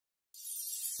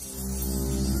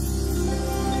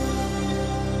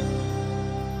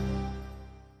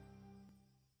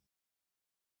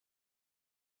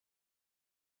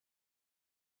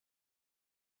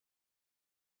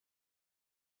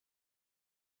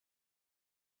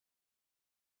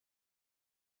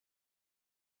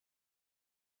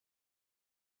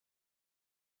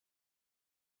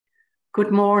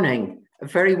Good morning. A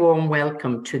very warm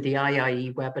welcome to the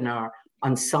IIE webinar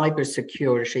on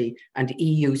cybersecurity and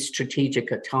EU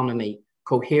strategic autonomy,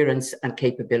 coherence and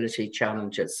capability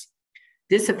challenges.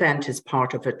 This event is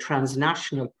part of a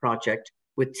transnational project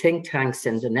with think tanks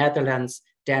in the Netherlands,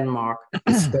 Denmark,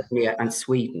 Estonia and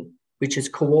Sweden, which is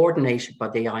coordinated by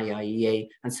the IIEA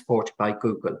and supported by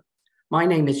Google. My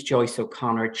name is Joyce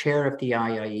O'Connor, Chair of the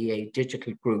IIEA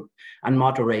Digital Group and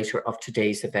moderator of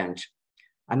today's event.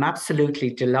 I'm absolutely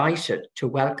delighted to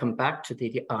welcome back to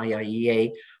the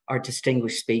IIEA our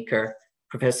distinguished speaker,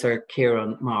 Professor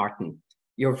Kieran Martin.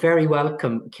 You're very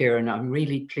welcome, Kieran. I'm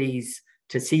really pleased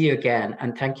to see you again,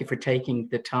 and thank you for taking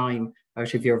the time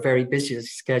out of your very busy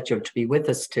schedule to be with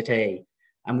us today.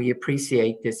 And we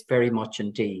appreciate this very much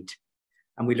indeed.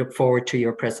 And we look forward to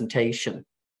your presentation.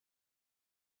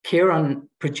 Kieran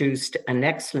produced an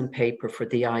excellent paper for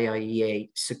the IIEA,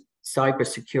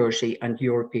 Cybersecurity and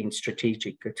European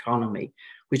Strategic Autonomy,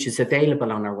 which is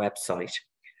available on our website.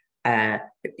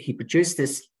 He produced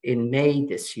this in May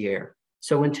this year.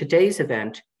 So in today's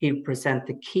event, he'll present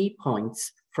the key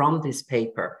points from this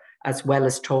paper, as well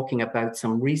as talking about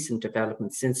some recent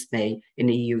developments since May in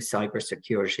EU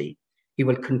cybersecurity. He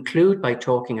will conclude by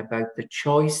talking about the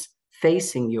choice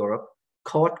facing Europe,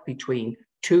 caught between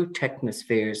two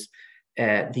technospheres,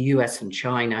 the US and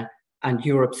China, and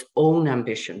Europe's own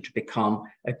ambition to become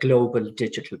a global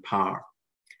digital power.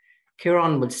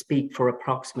 Kieran will speak for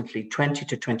approximately 20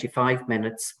 to 25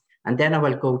 minutes, and then I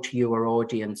will go to you, our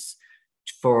audience,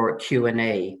 for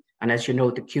Q&A. And as you know,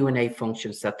 the Q&A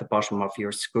function is at the bottom of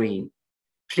your screen.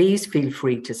 Please feel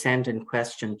free to send in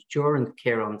questions during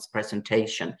Kieran's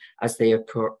presentation as they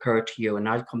occur to you, and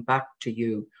I'll come back to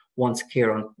you once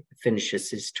Kieran finishes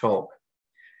his talk.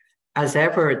 As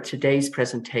ever, today's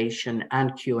presentation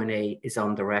and Q&A is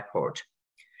on the record.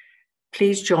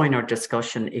 Please join our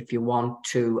discussion if you want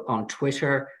to on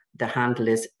Twitter. The handle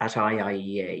is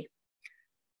 @IIEA.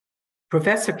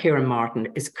 Professor Kieran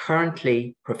Martin is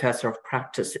currently Professor of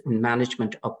Practice in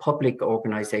Management of Public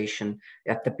Organisation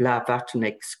at the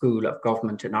Blavatnik School of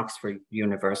Government in Oxford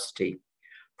University.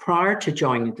 Prior to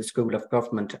joining the School of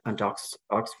Government and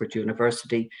Oxford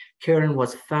University, Kieran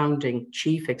was founding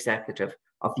Chief Executive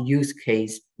of the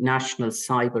UK's National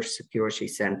Cybersecurity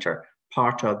Centre,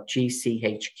 part of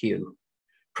GCHQ.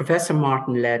 Professor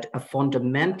Martin led a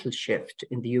fundamental shift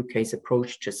in the UK's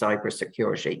approach to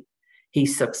cybersecurity. He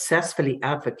successfully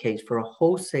advocated for a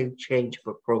wholesale change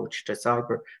of approach to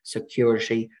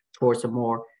cybersecurity towards a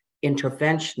more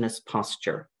interventionist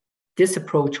posture. This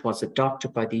approach was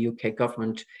adopted by the UK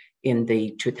government in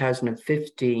the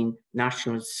 2015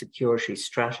 National Security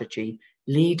Strategy,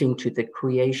 leading to the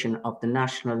creation of the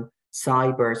National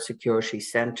Cyber Security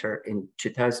Centre in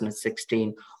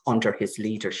 2016 under his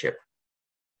leadership.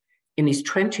 In his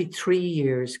 23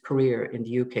 years career in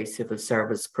the UK civil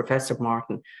service, Professor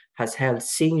Martin has held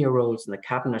senior roles in the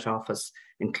Cabinet Office,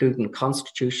 including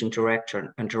Constitution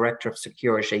Director and Director of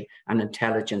Security and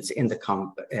Intelligence in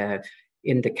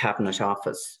the Cabinet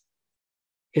Office.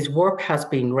 His work has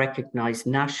been recognised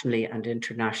nationally and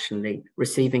internationally,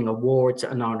 receiving awards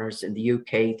and honours in the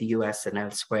UK, the US and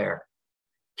elsewhere.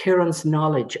 Kieran's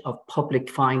knowledge of public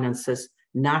finances,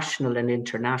 national and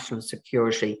international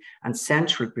security and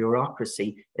central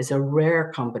bureaucracy is a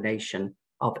rare combination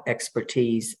of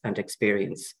expertise and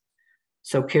experience.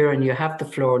 So Kieran, you have the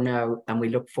floor now and we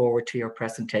look forward to your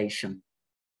presentation.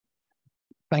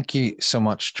 Thank you so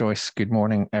much, Joyce. Good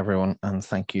morning, everyone, and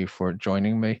thank you for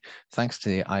joining me. Thanks to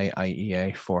the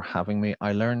IIEA for having me.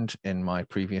 I learned in my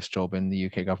previous job in the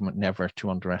UK government never to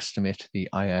underestimate the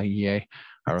IIEA.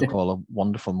 I recall a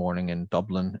wonderful morning in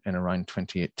Dublin in around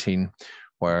 2018,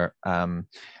 where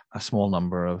a small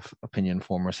number of opinion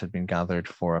formers had been gathered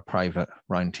for a private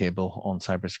roundtable on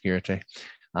cybersecurity.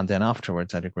 And then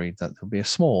afterwards, I'd agreed that there'll be a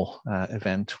small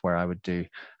event where I would do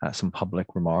some public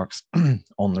remarks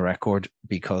on the record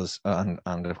because, and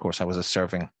of course, I was a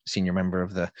serving senior member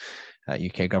of the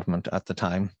UK government at the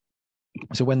time.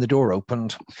 So when the door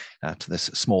opened to this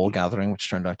small gathering, which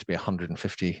turned out to be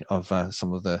 150 of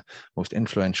some of the most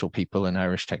influential people in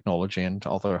Irish technology and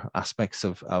other aspects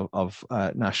of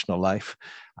national life,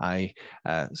 I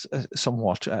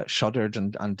somewhat shuddered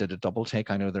and did a double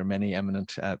take. I know there are many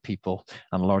eminent people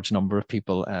and a large number of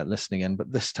people listening in,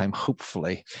 but this time,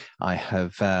 hopefully,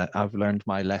 I've learned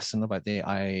my lesson about the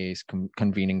IIEA's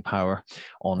convening power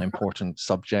on important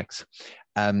subjects.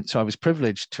 So I was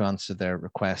privileged to answer their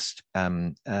request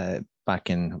back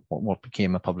in what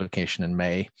became a publication in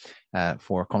May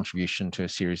for contribution to a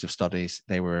series of studies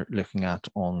they were looking at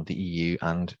on the EU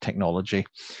and technology.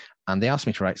 And they asked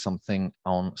me to write something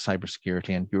on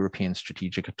cybersecurity and European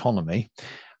strategic autonomy.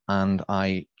 And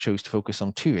I chose to focus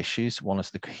on two issues. One is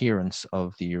the coherence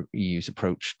of the EU's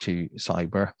approach to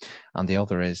cyber, and the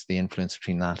other is the influence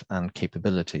between that and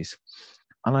capabilities.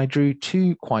 And I drew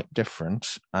two quite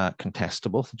different,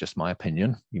 contestable, just my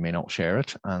opinion, you may not share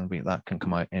it, and that can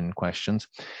come out in questions,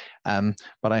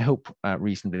 but I hope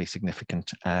reasonably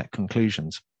significant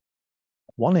conclusions.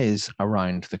 One is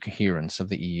around the coherence of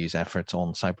the EU's efforts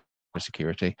on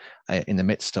cybersecurity in the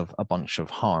midst of a bunch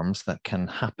of harms that can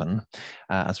happen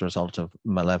as a result of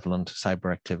malevolent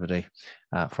cyber activity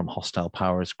from hostile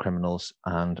powers, criminals,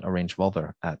 and a range of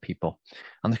other people.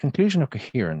 And the conclusion of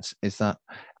coherence is that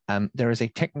there is a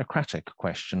technocratic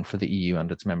question for the EU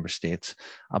and its member states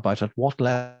about at what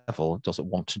level does it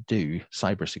want to do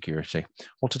cybersecurity?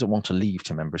 What does it want to leave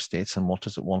to member states, and what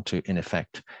does it want to, in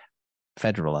effect,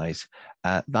 federalize?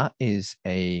 That is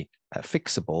a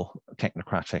fixable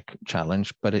technocratic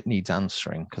challenge, but it needs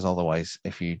answering, because otherwise,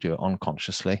 if you do it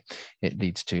unconsciously, it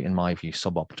leads to, in my view,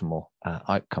 suboptimal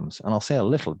outcomes. And I'll say a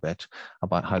little bit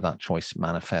about how that choice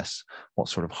manifests, what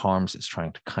sort of harms it's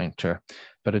trying to counter,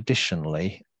 but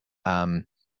additionally,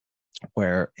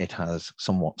 where it has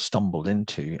somewhat stumbled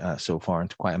into so far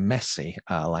into quite a messy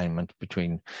alignment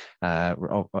between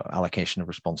allocation of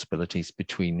responsibilities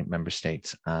between member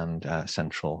states and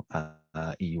central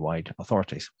EU-wide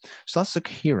authorities. So that's the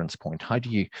coherence point. How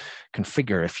do you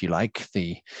configure, if you like,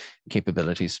 the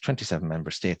capabilities, 27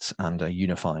 member states and a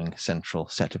unifying central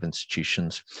set of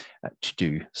institutions to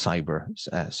do cyber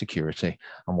security?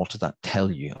 And what does that tell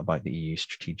you about the EU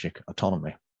strategic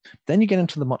autonomy? Then you get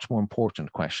into the much more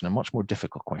important question, a much more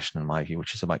difficult question in my view,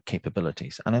 which is about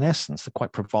capabilities. And in essence, the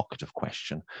quite provocative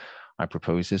question I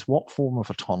propose is, what form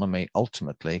of autonomy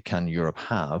ultimately can Europe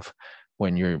have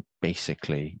when you're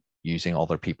basically using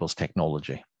other people's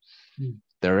technology?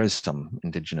 There is some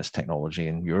indigenous technology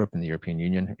in Europe, in the European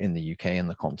Union, in the UK, in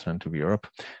the continent of Europe,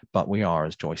 but we are,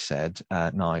 as Joyce said,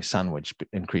 now sandwiched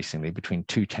increasingly between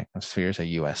two technospheres, a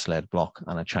US-led bloc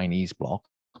and a Chinese bloc.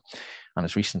 And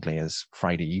as recently as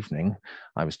Friday evening,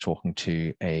 I was talking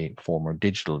to a former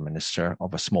digital minister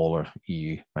of a smaller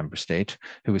EU member state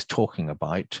who was talking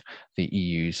about the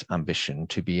EU's ambition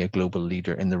to be a global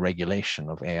leader in the regulation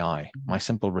of AI. My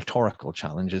simple rhetorical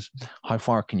challenge is, how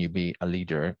far can you be a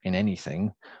leader in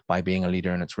anything by being a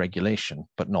leader in its regulation,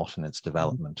 but not in its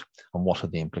development? And what are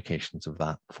the implications of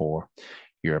that for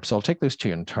Europe? So I'll take those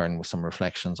two in turn with some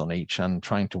reflections on each, and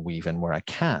trying to weave in where I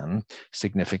can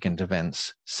significant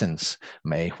events since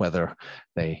May, whether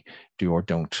they do or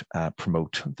don't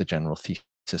promote the general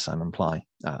thesis I'm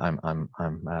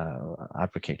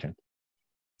advocating.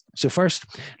 So first,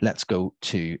 let's go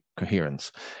to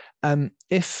coherence.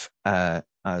 If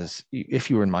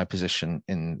you were in my position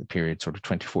in the period sort of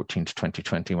 2014 to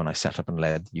 2020, when I set up and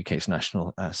led the UK's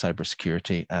National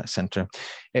Cybersecurity Centre,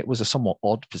 it was a somewhat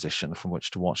odd position from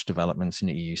which to watch developments in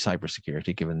EU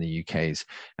cybersecurity, given the UK's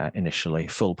initially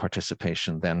full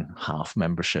participation, then half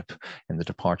membership in the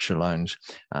departure lounge,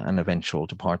 and eventual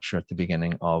departure at the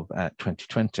beginning of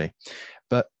 2020.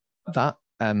 But that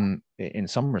in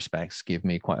some respects, gave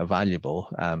me quite a valuable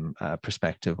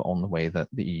perspective on the way that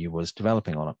the EU was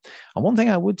developing on it. And one thing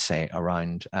I would say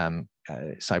around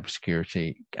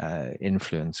cybersecurity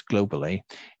influence globally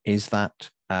is that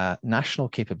national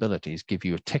capabilities give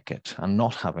you a ticket, and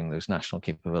not having those national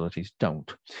capabilities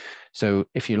don't. So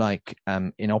if you like,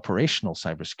 in operational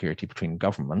cybersecurity between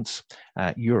governments,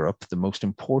 Europe, the most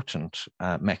important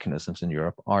mechanisms in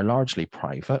Europe are largely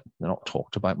private. They're not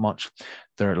talked about much.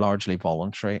 They're largely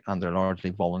voluntary, and they're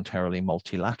largely voluntarily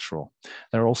multilateral.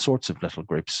 There are all sorts of little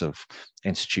groups of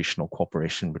institutional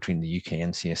cooperation between the UK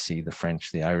NCSC, the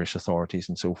French, the Irish authorities,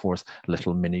 and so forth,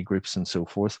 little mini groups and so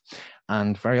forth.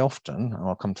 And very often, and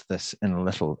I'll come to this in a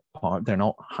little part, they're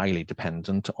not highly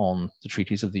dependent on the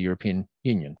treaties of the European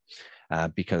Union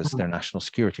because they're national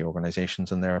security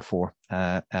organizations and therefore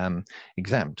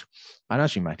exempt. And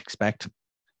as you might expect,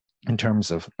 in terms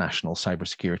of national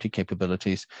cybersecurity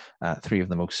capabilities, three of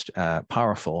the most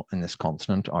powerful in this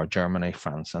continent are Germany,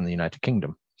 France, and the United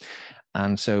Kingdom.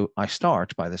 And so I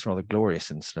start by this rather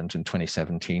glorious incident in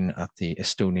 2017 at the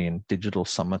Estonian Digital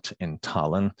Summit in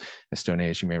Tallinn. Estonia,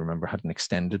 as you may remember, had an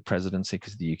extended presidency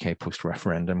because the UK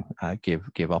post-referendum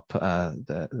gave up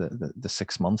the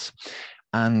 6 months.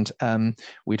 And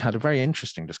we'd had a very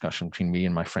interesting discussion between me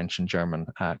and my French and German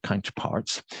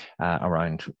counterparts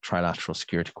around trilateral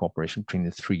security cooperation between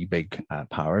the three big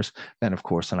powers. Then, of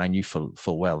course, and I knew full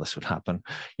well this would happen,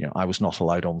 you know, I was not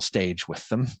allowed on stage with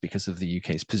them because of the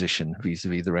UK's position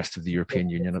vis-a-vis the rest of the European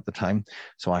Union at the time.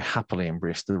 So I happily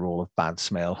embraced the role of bad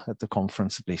smell at the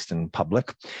conference, at least in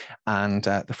public. And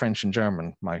the French and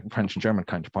German, my French and German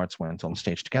counterparts went on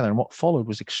stage together. And what followed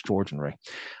was extraordinary.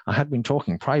 I had been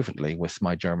talking privately with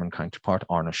my German counterpart,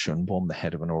 Arne Schönbohm, the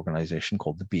head of an organization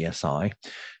called the BSI,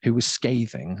 who was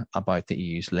scathing about the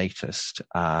EU's latest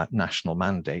national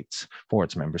mandates for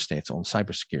its member states on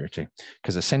cybersecurity.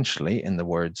 Because essentially, in the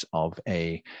words of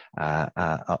an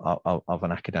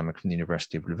academic from the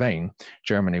University of Louvain,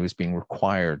 Germany was being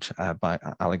required by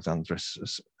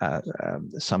Alexandros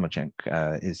Samajenk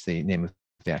is the name of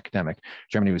the academic.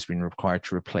 Germany was being required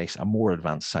to replace a more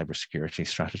advanced cybersecurity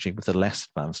strategy with a less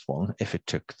advanced one if it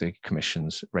took the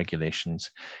Commission's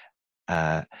regulations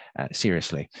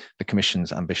seriously. The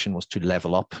Commission's ambition was to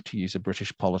level up, to use a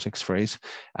British politics phrase,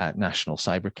 national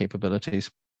cyber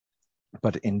capabilities.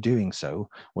 But in doing so,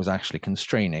 was actually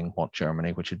constraining what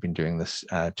Germany, which had been doing this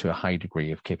to a high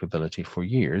degree of capability for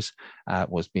years,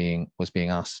 was being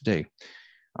asked to do.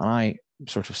 And I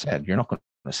sort of said, "You're not going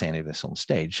to say any of this on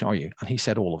stage, are you?" And he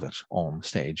said all of it on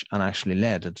stage, and actually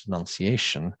led a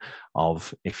denunciation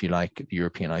of, if you like, the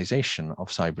Europeanization of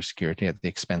cybersecurity at the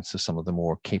expense of some of the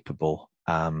more capable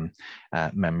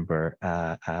member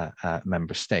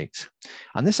states.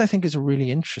 And this, I think, is a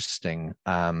really interesting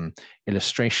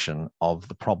illustration of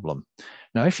the problem.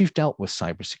 Now, if you've dealt with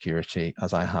cybersecurity,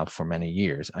 as I have for many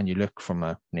years, and you look from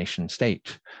a nation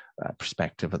state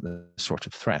perspective at the sort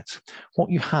of threats,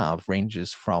 what you have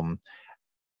ranges from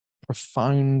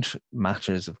profound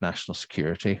matters of national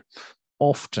security,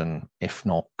 often, if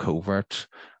not covert,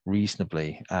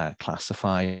 reasonably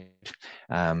classified,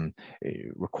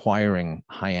 requiring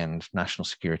high-end national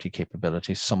security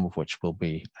capabilities, some of which will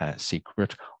be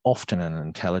secret, often in an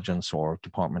intelligence or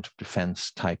Department of Defense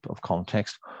type of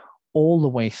context, all the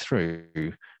way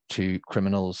through to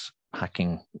criminals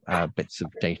hacking bits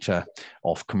of data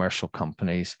of commercial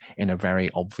companies in a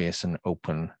very obvious and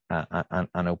open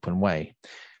way.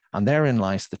 And therein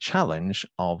lies the challenge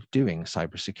of doing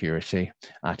cybersecurity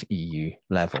at EU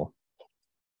level.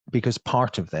 Because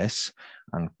part of this,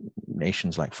 and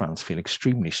nations like France feel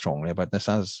extremely strongly about this,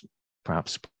 as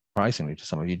perhaps surprisingly to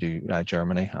some of you do,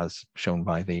 Germany, as shown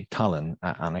by the Tallinn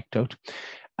anecdote,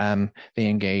 they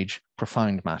engage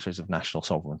profound matters of national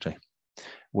sovereignty,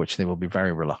 which they will be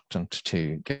very reluctant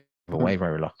to give away,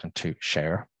 very reluctant to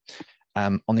share.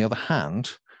 On the other hand,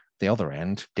 the other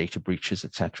end, data breaches,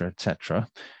 et cetera,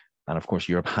 and of course,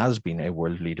 Europe has been a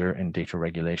world leader in data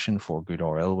regulation, for good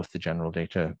or ill, with the General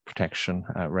Data Protection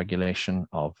Regulation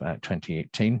of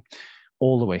 2018,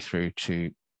 all the way through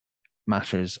to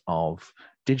matters of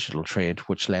digital trade,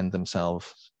 which lend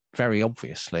themselves very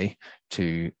obviously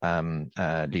to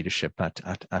leadership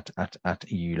at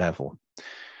EU level.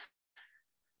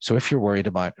 So if you're worried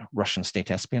about Russian state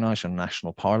espionage on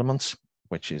national parliaments,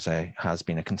 which has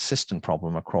been a consistent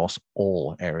problem across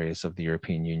all areas of the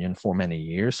European Union for many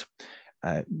years,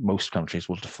 most countries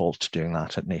will default to doing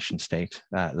that at nation state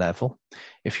level.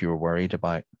 If you're worried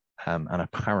about an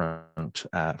apparent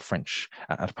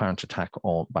apparent attack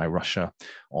by Russia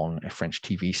on a French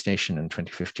TV station in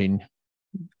 2015,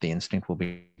 the instinct will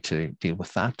be to deal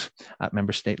with that at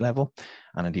member state level.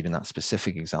 And indeed, in that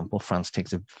specific example, France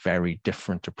takes a very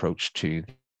different approach to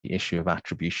the issue of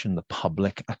attribution, the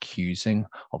public accusing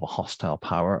of a hostile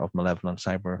power of malevolent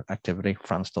cyber activity.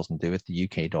 France doesn't do it, the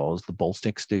UK does, the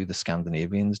Baltics do, the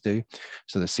Scandinavians do.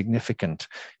 So there's significant,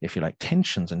 if you like,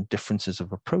 tensions and differences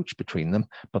of approach between them,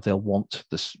 but they'll want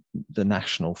the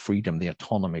national freedom, the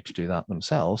autonomy to do that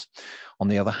themselves. On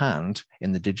the other hand,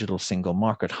 in the digital single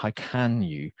market, how can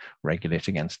you regulate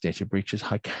against data breaches?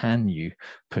 How can you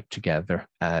put together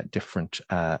different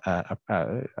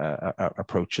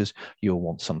approaches? You'll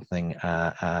want something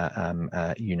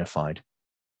unified.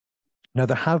 Now,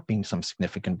 there have been some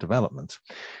significant developments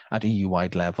at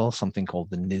EU-wide level. Something called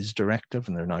the NIS directive,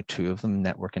 and there are now 2 of them,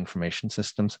 Network Information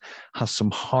Systems, has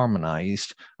some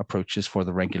harmonized approaches for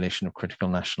the regulation of critical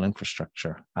national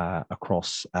infrastructure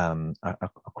across the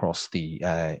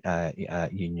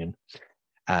Union.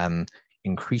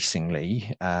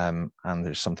 Increasingly, and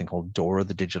there's something called DORA,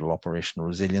 the Digital Operational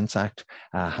Resilience Act,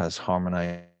 has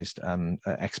harmonized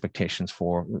expectations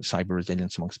for cyber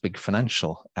resilience amongst big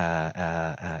financial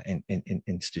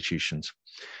institutions.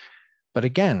 But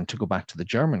again, to go back to the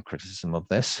German criticism of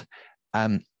this,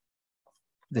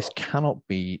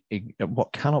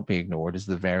 what cannot be ignored is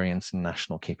the variance in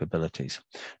national capabilities.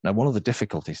 Now, one of the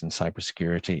difficulties in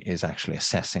cybersecurity is actually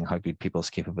assessing how good people's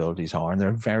capabilities are. And there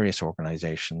are various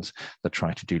organizations that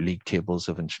try to do league tables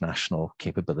of international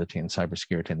capability in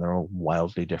cybersecurity, and they're all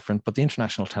wildly different. But the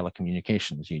International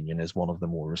Telecommunications Union is one of the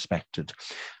more respected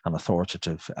and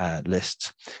authoritative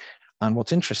lists. And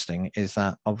what's interesting is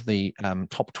that of the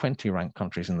top 20 ranked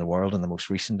countries in the world in the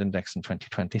most recent index in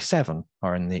 2027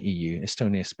 are in the EU: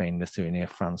 Estonia, Spain, Lithuania,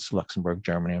 France, Luxembourg,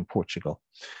 Germany, and Portugal.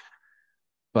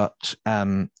 But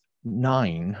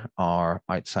 9 are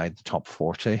outside the top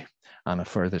 40, and a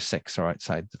further 6 are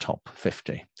outside the top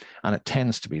 50. And it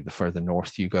tends to be the further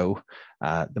north you go,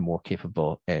 the more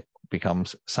capable it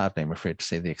becomes. Sadly, I'm afraid to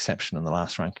say the exception in the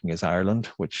last ranking is Ireland,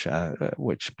 which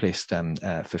placed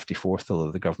 54th,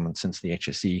 although the government, since the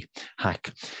HSE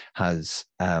hack, has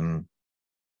put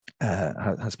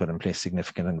in place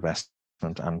significant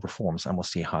investment and reforms, and we'll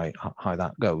see how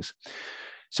that goes.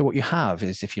 So what you have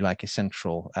is, if you like, the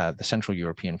Central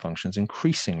European functions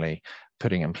increasingly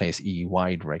putting in place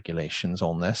EU-wide regulations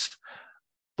on this,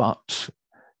 but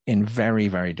in very,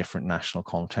 very different national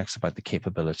contexts about the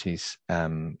capabilities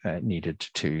needed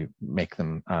to make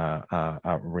them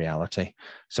a reality.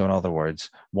 So in other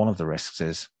words, one of the risks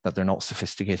is that they're not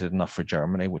sophisticated enough for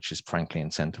Germany, which is frankly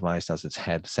incentivized, as its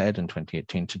head said in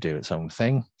 2018, to do its own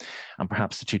thing. And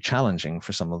perhaps they're too challenging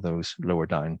for some of those lower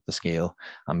down the scale.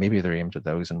 And maybe they're aimed at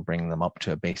those and bring them up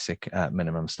to a basic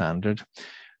minimum standard.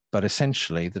 But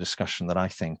essentially, the discussion that I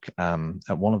think,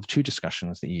 one of the 2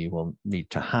 discussions the EU will need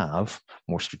to have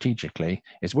more strategically,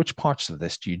 is which parts of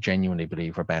this do you genuinely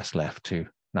believe are best left to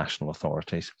national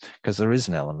authorities? Because there is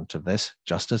an element of this,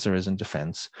 just as there is in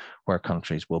defence, where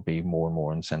countries will be more and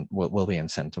more will be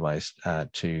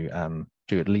incentivized to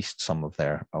do at least some of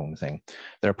their own thing.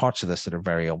 There are parts of this that are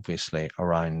very obviously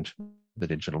around the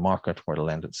digital market, where it'll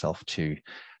lend itself to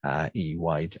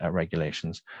EU-wide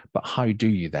regulations. But how do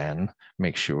you then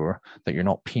make sure that you're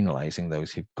not penalising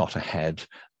those who've got ahead,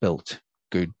 built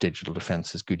good digital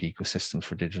defences, good ecosystems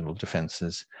for digital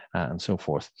defences, and so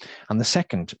forth? And the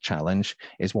second challenge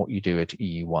is what you do at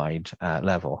EU-wide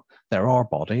level. There are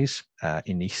bodies,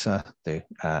 ENISA, the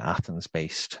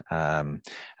Athens-based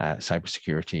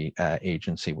cybersecurity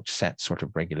agency, which sets sort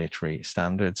of regulatory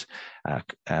standards.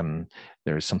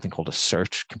 There is something called a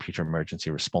CERT, Computer Emergency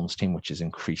Response Team, which is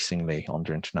increasingly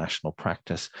under international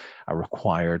practice a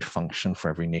required function for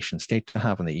every nation state to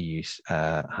have, and the EU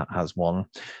has one.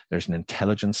 There's an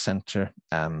intelligence centre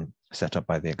set up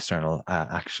by the External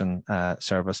Action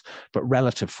Service, but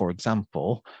relative, for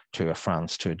example, to a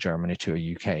France, to a Germany, to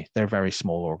a UK, they're very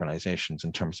small organisations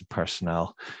in terms of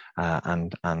personnel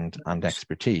and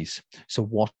expertise. So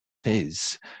what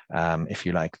is, if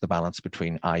you like, the balance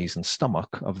between eyes and stomach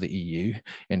of the EU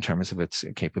in terms of its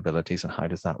capabilities, and how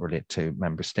does that relate to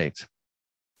member states?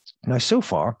 Now, so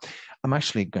far, I'm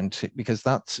actually going to, because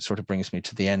that sort of brings me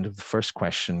to the end of the first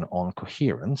question on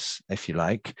coherence, if you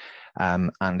like,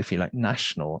 and if you like,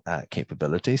 national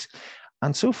capabilities.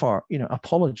 And so far,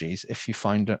 apologies if you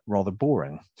find it rather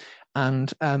boring.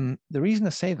 And the reason I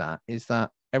say that is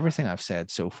that everything I've said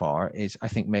so far is, I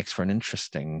think, makes for an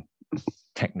interesting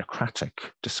technocratic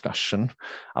discussion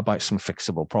about some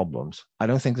fixable problems. I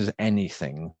don't think there's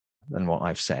anything in what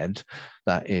I've said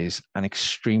that is an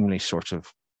extremely sort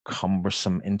of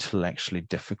cumbersome, intellectually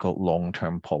difficult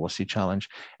long-term policy challenge.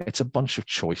 It's a bunch of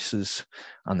choices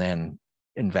and then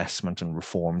investment and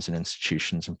reforms in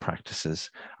institutions and practices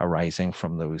arising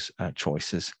from those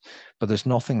choices. But there's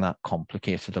nothing that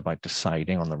complicated about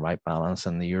deciding on the right balance,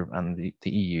 and the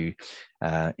EU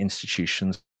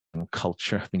institutions and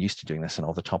culture have been used to doing this in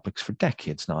other topics for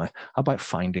decades now, about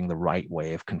finding the right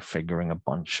way of configuring a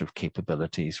bunch of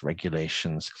capabilities,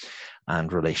 regulations,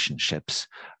 and relationships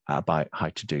about how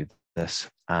to do this.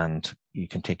 And you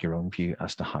can take your own view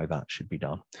as to how that should be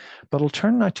done. But I'll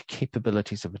turn now to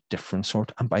capabilities of a different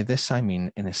sort. And by this, I mean,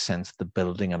 in a sense, the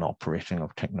building and operating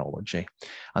of technology.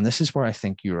 And this is where I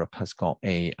think Europe has got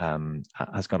a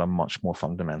much more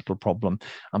fundamental problem.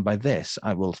 And by this,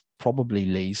 I will probably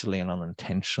lazily and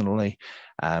unintentionally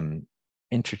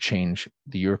interchange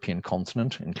the European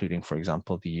continent, including, for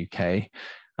example, the UK,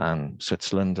 and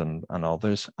Switzerland and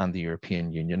others, and the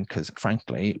European Union, because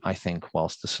frankly, I think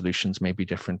whilst the solutions may be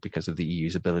different because of the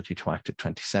EU's ability to act at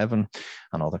 27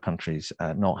 and other countries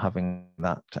not having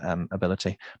that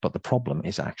ability, but the problem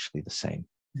is actually the same.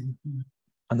 Mm-hmm.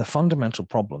 And the fundamental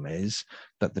problem is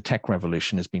that the tech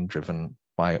revolution is being driven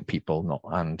by people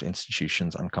and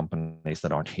institutions and companies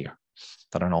that aren't here,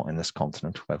 that are not in this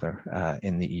continent, whether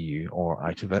in the EU or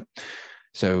out of it.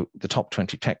 So the top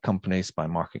 20 tech companies by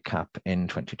market cap in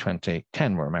 2020,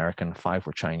 10 were American, 5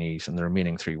 were Chinese, and the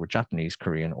remaining 3 were Japanese,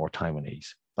 Korean, or Taiwanese.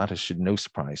 That is no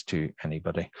surprise to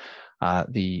anybody.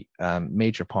 The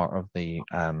major part of the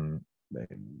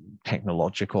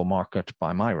technological market,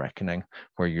 by my reckoning,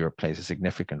 where Europe plays a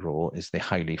significant role, is the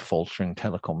highly faltering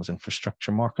telecoms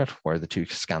infrastructure market, where the 2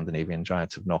 Scandinavian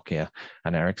giants of Nokia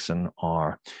and Ericsson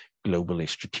are globally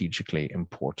strategically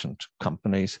important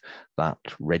companies that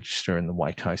register in the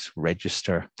White House,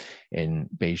 register in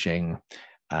Beijing.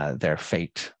 Their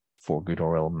fate, for good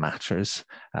or ill, matters.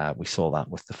 We saw that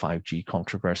with the 5G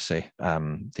controversy.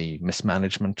 The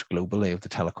mismanagement globally of the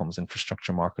telecoms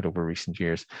infrastructure market over recent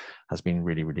years has been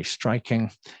really, really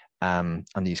striking. And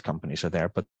these companies are there,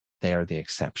 but they are the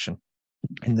exception.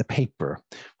 In the paper,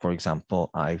 for example,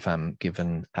 I've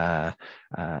given a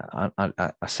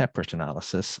separate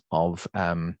analysis of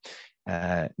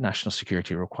national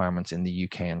security requirements in the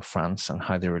UK and France and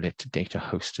how they relate to data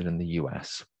hosted in the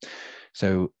US.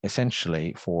 So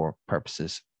essentially, for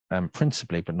purposes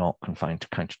principally, but not confined to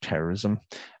counterterrorism,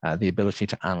 the ability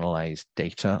to analyze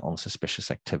data on suspicious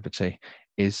activity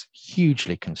is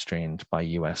hugely constrained by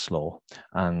US law.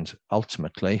 And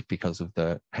ultimately, because of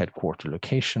the headquarter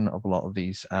location of a lot of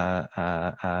these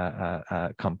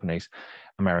companies,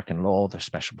 American law, there's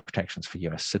special protections for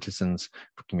US citizens,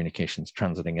 for communications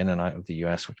transiting in and out of the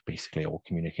US, which basically all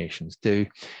communications do,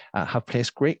 have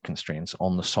placed great constraints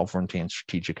on the sovereignty and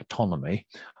strategic autonomy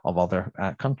of other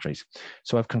countries.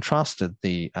 So I've contrasted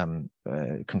the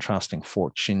contrasting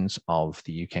fortunes of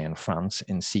the UK and France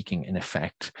in seeking, in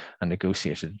effect, a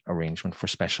negotiated arrangement for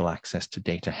special access to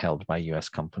data held by US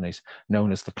companies,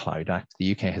 known as the Cloud Act.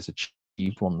 The UK has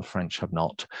achieved one, the French have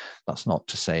not. That's not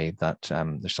to say that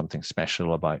there's something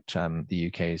special about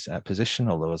the UK's position,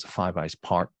 although as a Five Eyes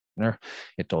partner,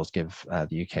 it does give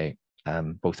the UK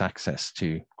both access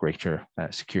to greater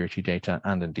security data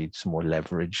and indeed some more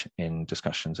leverage in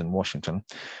discussions in Washington.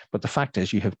 But the fact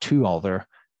is, you have 2 other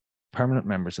permanent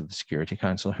members of the Security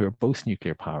Council who are both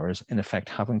nuclear powers, in effect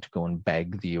having to go and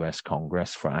beg the US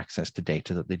Congress for access to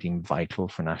data that they deem vital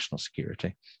for national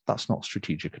security. That's not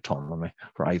strategic autonomy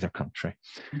for either country.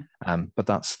 But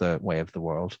that's the way of the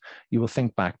world. You will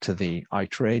think back to the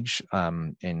outrage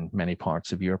in many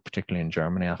parts of Europe, particularly in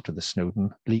Germany after the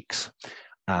Snowden leaks.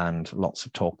 And lots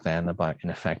of talk then about, in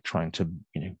effect, trying to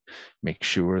make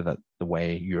sure that the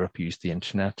way Europe used the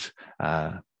internet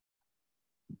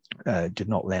did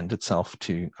not lend itself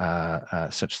to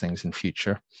such things in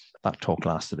future. That talk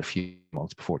lasted a few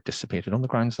months before it dissipated on the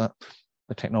grounds that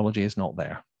the technology is not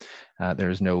there. There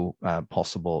is no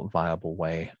possible viable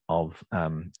way of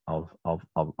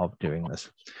doing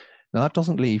this. Now, that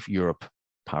doesn't leave Europe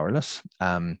powerless.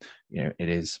 It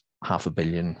is 500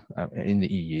 million in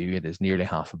the EU. It is nearly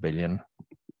 500 million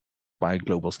by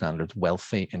global standards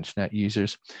wealthy internet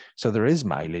users. So there is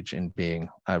mileage in being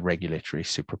a regulatory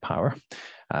superpower.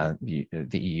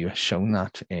 The EU has shown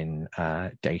that in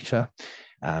data.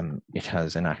 It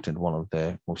has enacted one of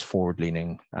the most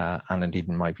forward-leaning and indeed,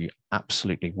 in my view,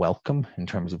 absolutely welcome in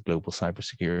terms of global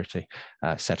cybersecurity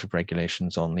set of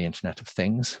regulations on the Internet of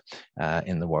Things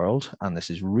in the world. And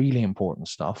this is really important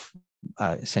stuff.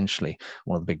 Essentially,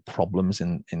 one of the big problems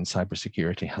in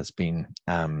cybersecurity has been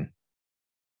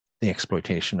the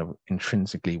exploitation of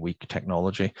intrinsically weak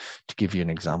technology. To give you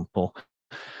an example,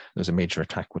 there's a major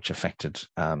attack which affected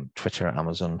Twitter,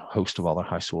 Amazon, a host of other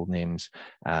household names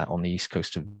on the east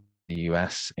coast of the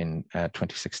US in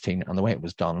 2016. And the way it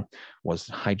was done was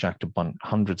hijacked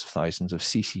hundreds of thousands of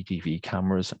CCTV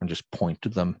cameras and just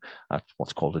pointed them at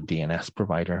what's called a DNS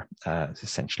provider.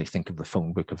 Essentially, think of the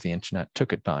phone book of the internet,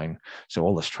 took it down. So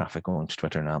all this traffic going to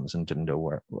Twitter and Amazon didn't know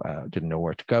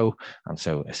where to go. And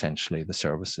so essentially the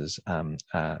services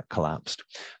collapsed.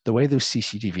 The way those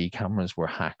CCTV cameras were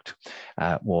hacked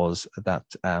was that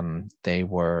they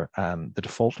were, the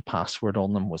default password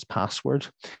on them was password.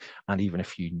 And even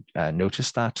if you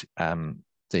notice that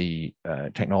the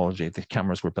technology, the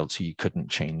cameras were built so you couldn't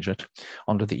change it.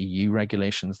 Under the EU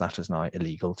regulations, that is now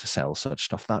illegal to sell such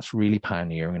stuff. That's really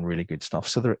pioneering and really good stuff.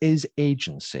 So there is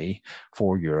agency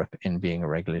for Europe in being a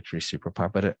regulatory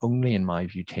superpower, but it only, in my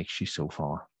view, takes you so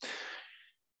far.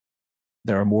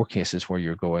 There are more cases where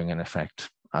you're going, in effect,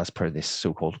 as per this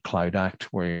so-called Cloud Act,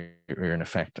 where you're in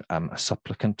effect a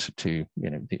supplicant to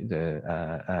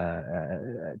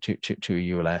to a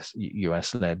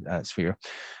US-led sphere.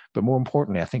 But more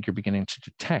importantly, I think you're beginning to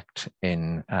detect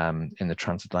in the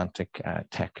transatlantic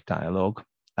tech dialogue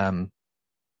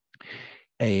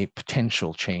a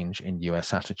potential change in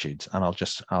US attitudes, and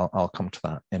I'll come to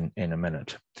that in a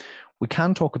minute. We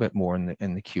can talk a bit more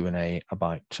in the Q&A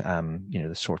about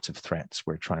the sorts of threats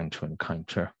we're trying to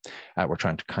encounter,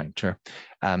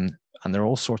 and there are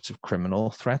all sorts of criminal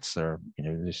threats. There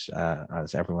are,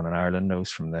 as everyone in Ireland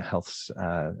knows from the health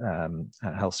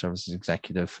services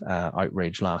executive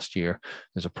outrage last year,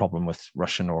 there's a problem with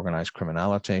Russian organized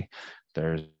criminality.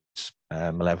 There's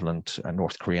malevolent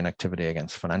North Korean activity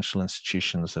against financial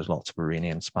institutions. There's lots of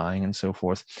Iranian spying and so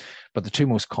forth. But the two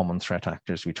most common threat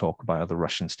actors we talk about are the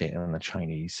Russian state and the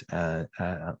Chinese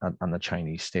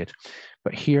state.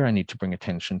 But here I need to bring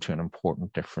attention to an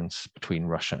important difference between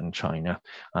Russia and China.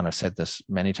 And I've said this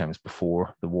many times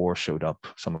before. The war showed up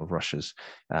some of Russia's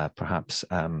perhaps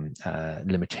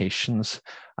limitations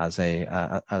as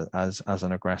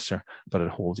an aggressor, but it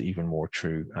holds even more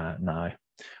true now.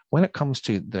 When it comes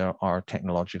to our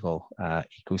technological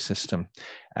ecosystem,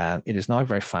 it is now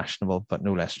very fashionable, but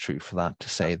no less true for that, to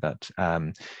say that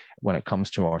when it comes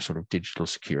to our sort of digital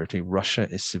security, Russia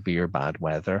is severe bad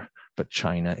weather, but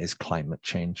China is climate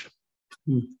change.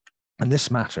 And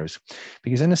this matters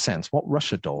because, in a sense, what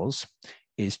Russia does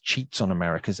is cheats on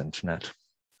America's internet.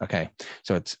 Okay,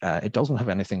 so it doesn't have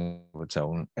anything of its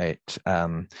own. It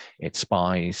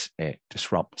spies, it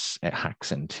disrupts, it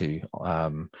hacks into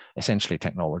essentially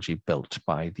technology built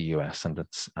by the US and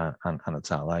its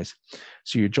allies.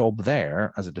 So your job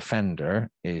there as a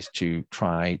defender is to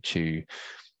try to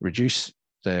reduce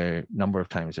the number of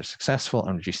times they're successful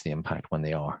and reduce the impact when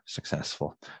they are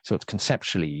successful. So it's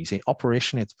conceptually easy.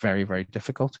 Operationally, it's very, very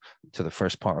difficult. To the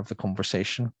first part of the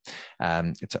conversation,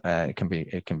 it can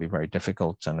be very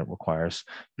difficult, and it requires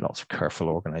lots of careful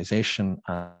organization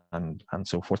and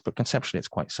so forth. But conceptually, it's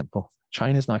quite simple.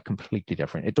 China is now completely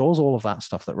different. It does all of that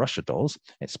stuff that Russia does.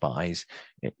 It spies,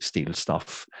 it steals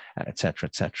stuff, etc.,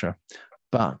 etc.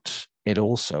 But it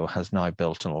also has now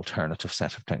built an alternative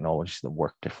set of technologies that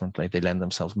work differently. They lend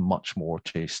themselves much more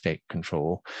to state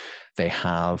control. They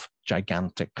have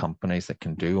gigantic companies that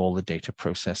can do all the data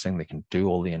processing, they can do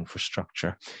all the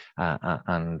infrastructure,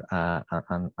 and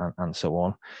so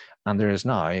on. And there is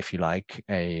now, if you like,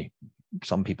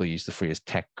 some people use the phrase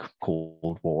tech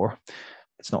Cold War.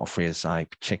 It's not a phrase I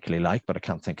particularly like, but I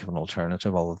can't think of an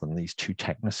alternative other than these two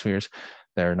technospheres.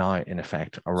 They're now, in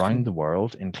effect, around the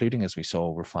world, including, as we saw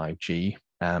over 5G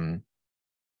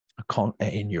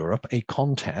in Europe, a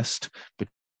contest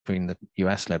between the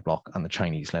US-led bloc and the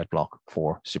Chinese-led bloc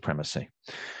for supremacy.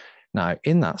 Now,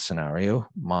 in that scenario,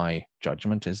 my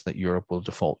judgment is that Europe will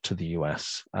default to the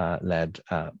US-led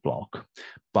bloc.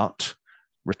 But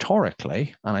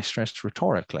rhetorically, and I stress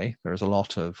rhetorically, there's a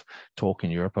lot of talk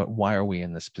in Europe about why are we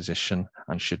in this position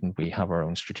and shouldn't we have our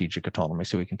own strategic autonomy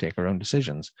so we can take our own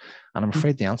decisions? And I'm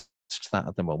afraid the answer to that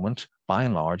at the moment, by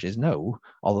and large, is no,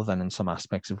 other than in some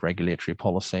aspects of regulatory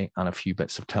policy and a few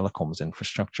bits of telecoms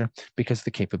infrastructure, because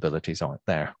the capabilities aren't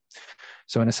there.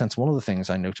 So in a sense, one of the things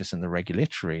I notice in the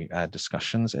regulatory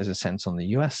discussions is a sense on the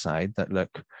US side that,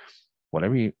 look,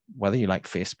 whether you like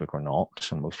Facebook or not,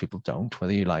 and most people don't,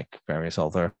 whether you like various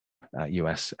other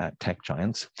US tech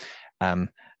giants,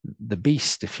 the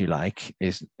beast, if you like,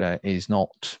 is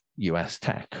not US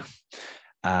tech.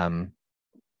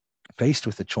 Faced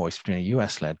with the choice between a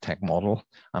US-led tech model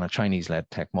and a Chinese-led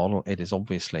tech model, it is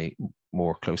obviously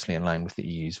more closely in line with the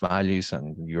EU's values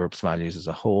and Europe's values as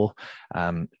a whole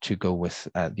to go with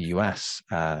the US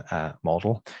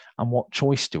model. And what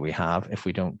choice do we have if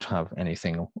we don't have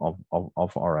anything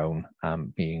of our own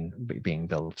being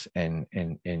built in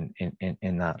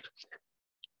that?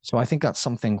 So I think that's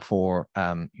something for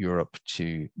Europe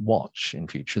to watch in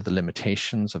future, the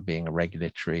limitations of being a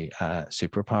regulatory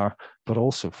superpower, but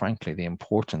also, frankly, the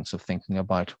importance of thinking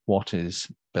about what is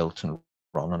built and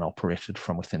run and operated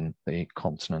from within the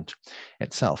continent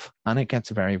itself. And it gets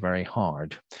very, very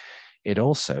hard. It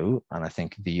also, and I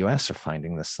think the US are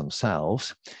finding this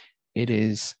themselves, it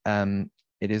is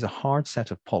a hard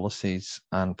set of policies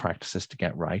and practices to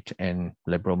get right in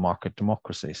liberal market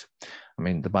democracies. I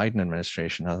mean, the Biden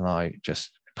administration has now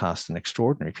just passed an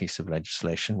extraordinary piece of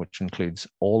legislation, which includes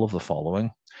all of the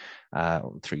following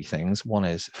three things. One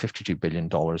is $52 billion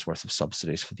worth of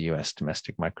subsidies for the US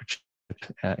domestic microchip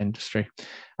industry.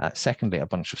 Secondly, a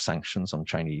bunch of sanctions on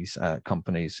Chinese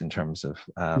companies in terms of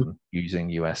using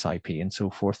US IP and so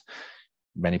forth.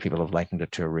 Many people have likened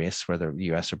it to a race where the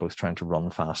US are both trying to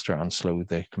run faster and slow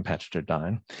the competitor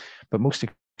down. But most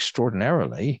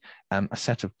extraordinarily, a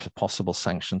set of possible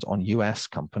sanctions on US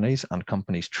companies and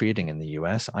companies trading in the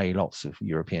US, i.e. lots of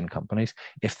European companies,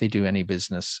 if they do any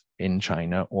business in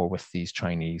China or with these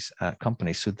Chinese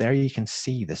companies. So there you can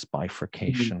see this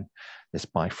bifurcation,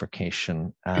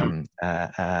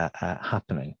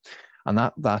 happening. And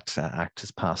that act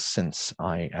has passed since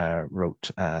I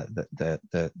wrote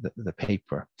the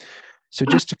paper. So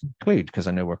just to conclude, because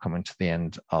I know we're coming to the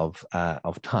end of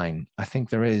time, I think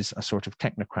there is a sort of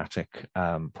technocratic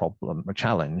problem or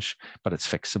challenge, but it's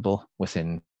fixable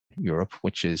within Europe,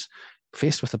 which is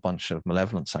faced with a bunch of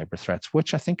malevolent cyber threats,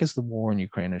 which I think, as the war in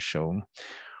Ukraine has shown,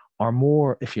 are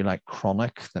more, if you like,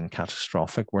 chronic than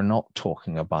catastrophic. We're not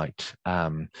talking about,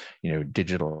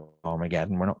 digital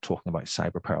Armageddon. We're not talking about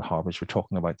cyber Pearl Harbors. We're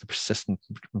talking about the persistent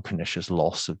and pernicious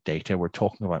loss of data. We're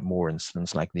talking about more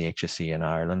incidents like the HSE in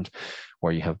Ireland,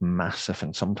 where you have massive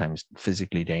and sometimes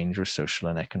physically dangerous social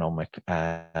and economic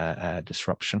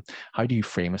disruption. How do you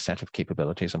frame a set of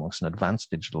capabilities amongst an advanced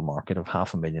digital market of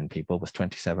 500,000 people with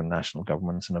 27 national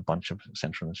governments and a bunch of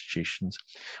central institutions?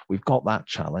 We've got that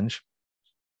challenge.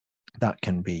 That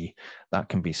can be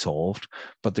solved,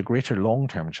 but the greater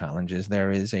long-term challenge is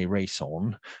there is a race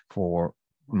on for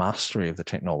mastery of the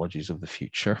technologies of the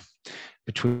future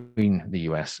between the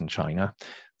US and China.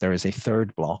 There is a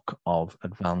third block of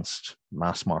advanced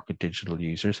mass market digital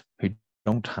users who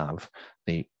don't have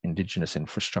the indigenous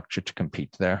infrastructure to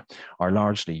compete there, are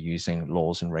largely using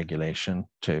laws and regulation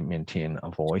to maintain a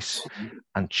voice,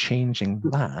 and changing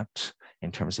that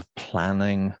in terms of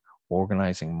planning,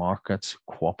 organizing markets,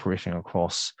 cooperating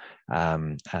across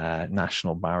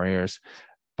national barriers,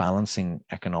 balancing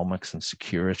economics and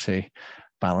security,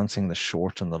 balancing the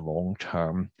short and the long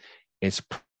term is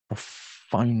a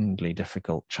profoundly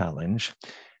difficult challenge.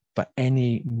 But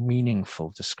any meaningful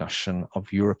discussion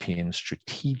of European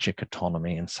strategic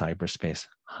autonomy in cyberspace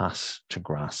has to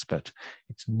grasp it.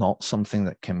 It's not something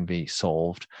that can be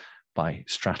solved by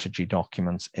strategy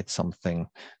documents. It's something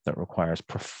that requires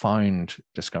profound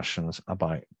discussions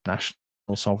about national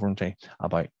sovereignty,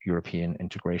 about European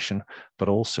integration, but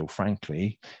also,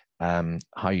 frankly,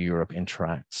 how Europe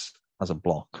interacts as a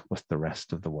bloc with the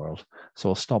rest of the world. So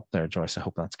I'll stop there, Joyce. I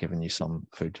hope that's given you some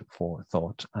food for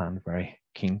thought, and very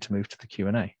keen to move to the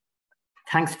Q&A.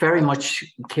 Thanks very much,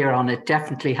 Kieran. It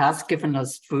definitely has given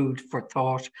us food for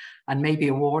thought and maybe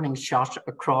a warning shot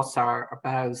across our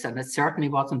bows, and it certainly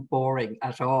wasn't boring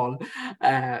at all.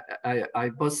 I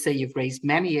must say you've raised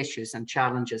many issues and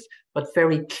challenges, but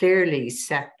very clearly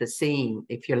set the scene,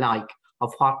 if you like,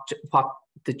 of what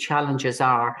the challenges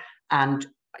are. And,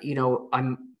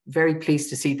 I'm very pleased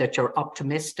to see that you're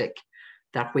optimistic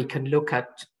that we can look at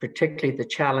particularly the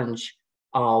challenge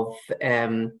of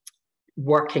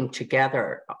working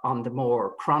together on the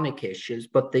more chronic issues,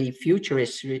 but the future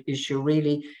issue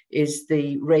really is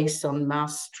the race on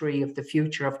mastery of the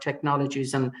future of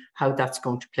technologies and how that's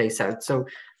going to place out. So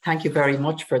thank you very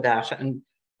much for that. And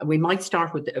we might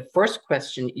start with the first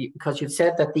question, because you've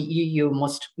said that the EU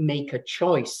must make a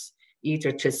choice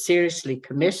either to seriously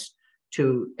commit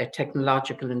to a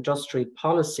technological industrial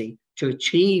policy to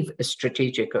achieve a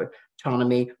strategic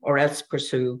autonomy, or else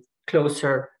pursue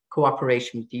closer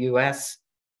cooperation with the US.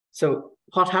 So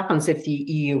what happens if the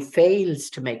EU fails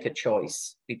to make a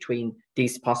choice between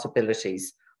these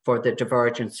possibilities for the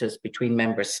divergences between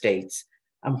member states?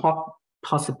 And what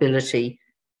possibility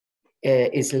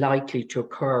is likely to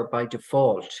occur by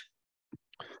default?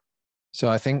 So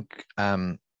I think,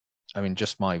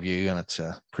 just my view, and it's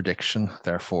a prediction,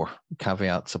 therefore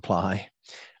caveats apply.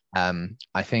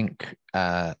 I think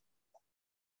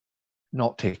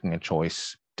not taking a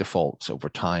choice defaults over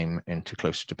time into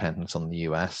closer dependence on the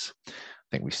US. I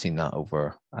think we've seen that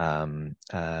over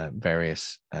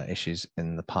various issues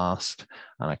in the past,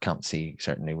 and I can't see,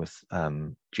 certainly with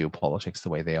geopolitics the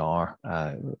way they are,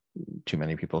 too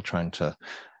many people trying to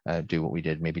do what we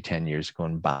did maybe 10 years ago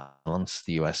and balance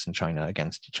the US and China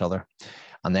against each other.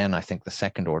 And then I think the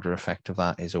second order effect of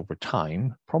that is, over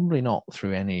time, probably not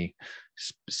through any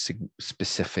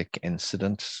specific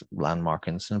incident, landmark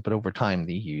incident, but over time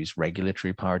the EU's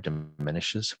regulatory power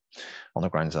diminishes on the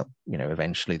grounds that,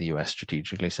 eventually the US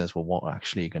strategically says, well, what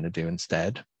actually are you going to do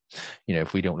instead?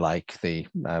 If we don't like the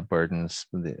burdens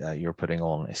that you're putting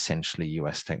on essentially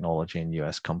US technology and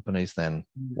US companies, then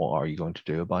what are you going to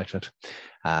do about it?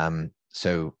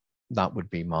 So that would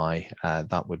be my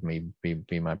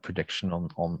be my prediction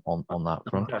on that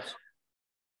front.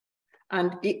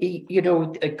 And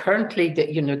currently,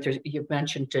 you've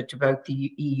mentioned it about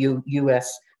the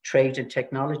EU-US Trade and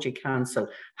Technology Council.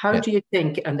 How do you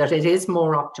think, and that it is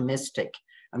more optimistic,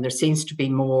 and there seems to be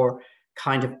more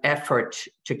kind of effort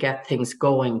to get things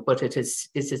going, but is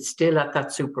it still at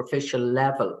that superficial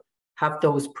level? Have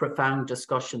those profound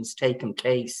discussions taken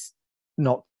place?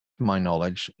 Not to my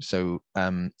knowledge. So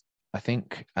I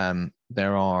think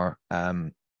there are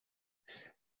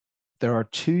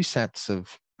two sets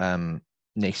of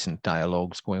nascent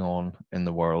dialogues going on in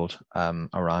the world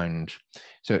around.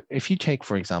 So if you take,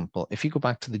 for example, if you go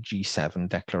back to the G7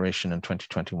 declaration in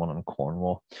 2021 in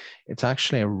Cornwall, it's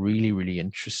actually a really, really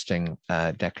interesting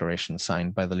declaration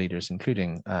signed by the leaders,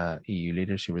 including EU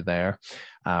leaders who were there,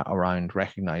 around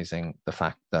recognizing the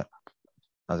fact that,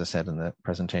 as I said in the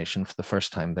presentation, for the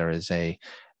first time, there is a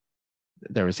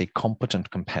competent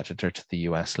competitor to the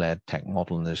US-led tech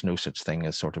model, and there's no such thing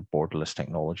as sort of borderless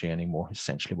technology anymore,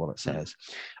 essentially what it says.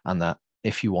 And that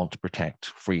if you want to protect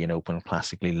free and open,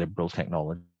 classically liberal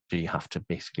technology, you have to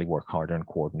basically work harder and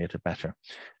coordinate it better.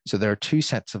 So there are two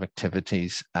sets of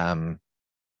activities going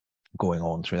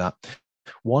on through that.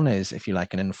 One is, if you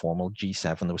like, an informal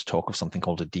G7. There was talk of something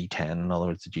called a D10, in other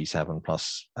words, the G7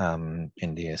 plus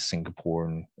India, Singapore,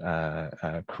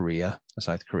 and Korea,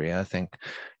 South Korea, I think,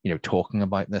 talking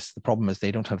about this. The problem is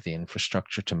they don't have the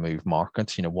infrastructure to move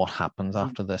markets. What happens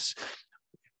after this?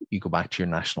 You go back to your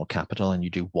national capital and you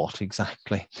do what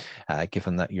exactly,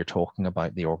 given that you're talking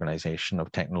about the organization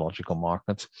of technological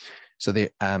markets. So they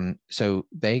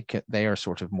are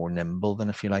sort of more nimble than,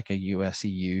 if you like, a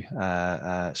US-EU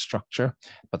structure,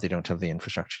 but they don't have the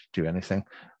infrastructure to do anything.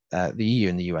 The EU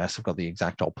and the US have got the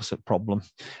exact opposite problem.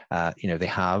 They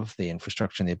have the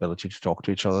infrastructure and the ability to talk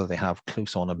to each other. They have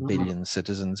close on 1 billion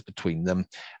citizens between them,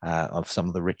 of some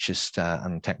of the richest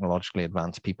and technologically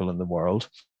advanced people in the world.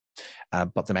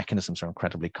 But the mechanisms are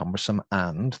incredibly cumbersome,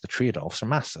 and the trade-offs are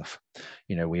massive.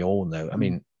 We all know, I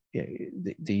mean,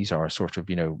 these are sort of,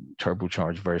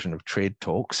 turbocharged version of trade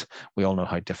talks. We all know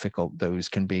how difficult those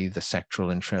can be, the sectoral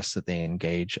interests that they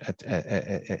engage,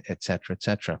 et cetera, et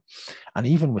cetera. And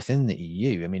even within the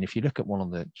EU, I mean, if you look at one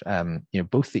of the,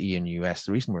 both the EU and US,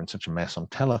 the reason we're in such a mess on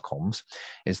telecoms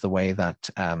is the way that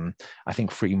I think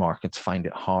free markets find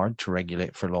it hard to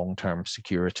regulate for long-term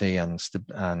security and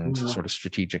sort of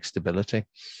strategic stability.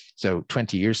 So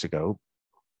 20 years ago,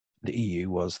 the EU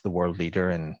was the world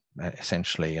leader in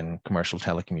essentially in commercial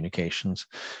telecommunications.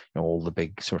 All the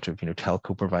big sort of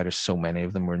telco providers, so many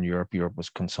of them were in Europe. Europe was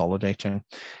consolidating.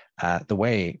 The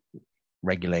way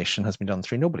regulation has been done,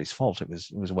 through nobody's fault, it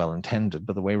was well intended,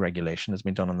 but the way regulation has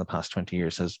been done in the past 20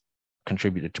 years has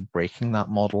contributed to breaking that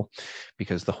model,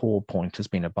 because the whole point has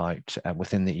been about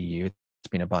within the EU. It's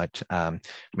been about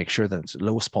make sure that it's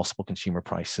lowest possible consumer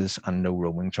prices and no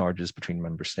roaming charges between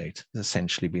member states. It's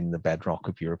essentially been the bedrock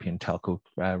of European telco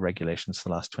regulations for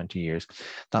the last 20 years.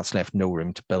 That's left no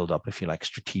room to build up, if you like,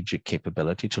 strategic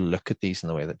capability to look at these in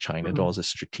the way that China does, as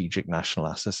strategic national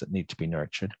assets that need to be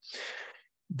nurtured.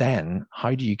 Then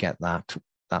how do you get that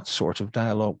sort of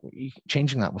dialogue?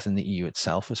 Changing that within the EU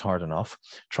itself is hard enough.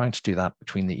 Trying to do that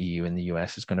between the EU and the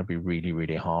US is going to be really,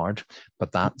 really hard.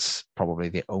 But that's probably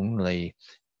the only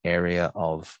area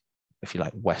of, if you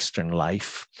like, Western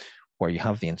life where you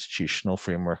have the institutional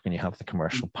framework and you have the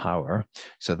commercial power.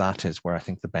 So that is where I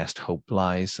think the best hope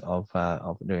lies of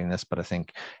doing this. But I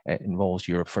think it involves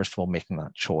Europe, first of all, making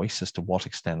that choice as to what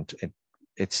extent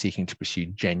it's seeking to pursue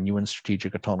genuine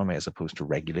strategic autonomy as opposed to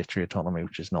regulatory autonomy,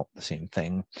 which is not the same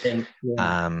thing.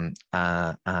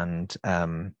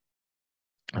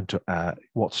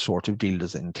 What sort of deal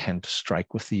does it intend to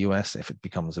strike with the US if it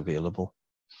becomes available?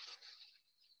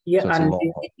 Yeah, so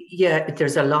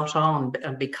there's a lot on,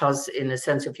 and because in a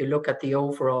sense, if you look at the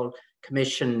overall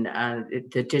commission and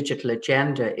the digital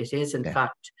agenda, it is in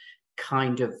fact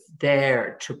kind of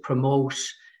there to promote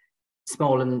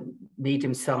small and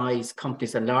medium-sized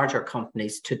companies and larger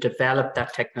companies to develop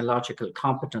that technological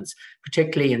competence,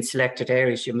 particularly in selected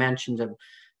areas. You mentioned the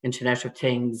Internet of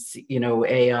Things,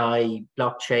 AI,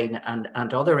 blockchain,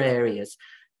 and other areas.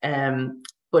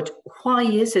 But why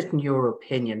is it, in your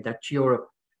opinion, that Europe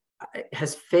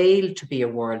has failed to be a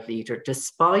world leader,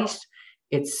 despite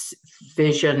its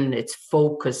vision, its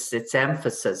focus, its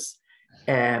emphasis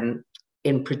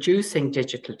in producing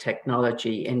digital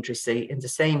technology industry in the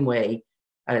same way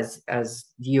as the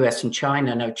US and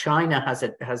China? Now, China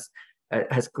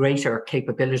has greater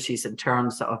capabilities in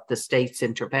terms of the state's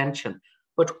intervention.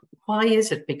 But why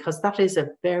is it? Because that is a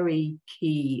very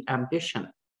key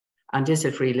ambition. And is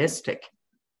it realistic?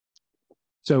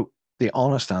 So the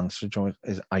honest answer, Joy,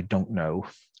 is I don't know.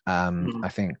 I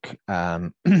think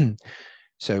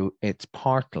so. It's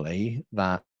partly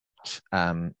that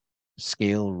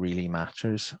scale really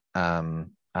matters.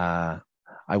 I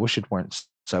wish it weren't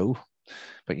so,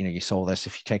 but you saw this.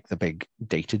 If you take the big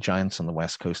data giants on the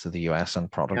west coast of the US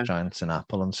and product giants in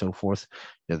Apple and so forth,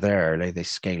 they're early, they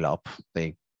scale up,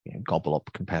 they gobble up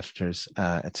competitors,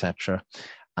 etc.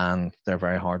 And they're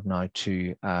very hard now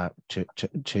to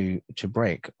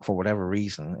break. For whatever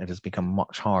reason, it has become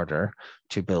much harder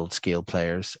to build scale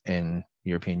players in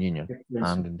European Union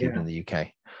and indeed in the UK.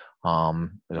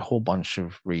 There's a whole bunch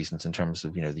of reasons in terms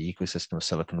of, the ecosystem of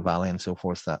Silicon Valley and so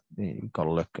forth that you've got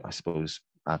to look, I suppose,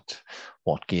 at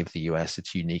what gave the US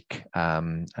its unique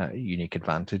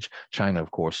advantage. China,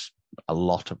 of course, a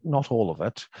lot of, not all of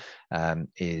it,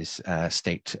 is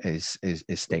state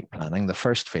planning. The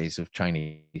first phase of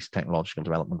Chinese technological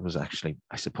development was actually,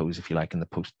 I suppose, if you like, in the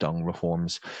post-Deng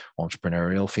reforms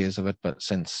entrepreneurial phase of it. But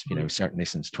since, certainly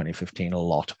since 2015, a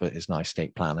lot of it is now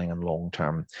state planning and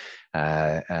long-term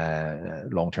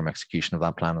execution of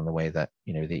that plan in the way that,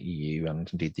 the EU and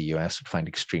indeed the US would find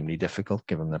extremely difficult,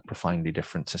 given the profoundly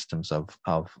different systems of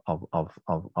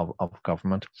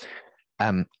government.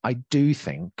 I do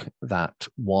think that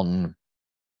one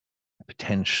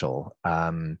potential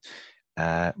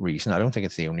reason, I don't think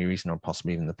it's the only reason or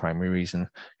possibly even the primary reason,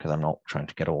 because I'm not trying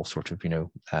to get all sort of,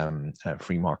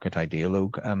 free market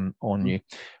ideologue on you,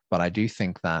 but I do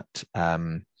think that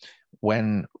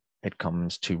when it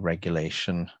comes to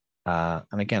regulation,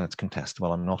 and again, it's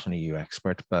contestable, I'm not an EU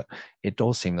expert, but it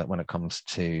does seem that when it comes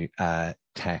to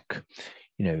tech,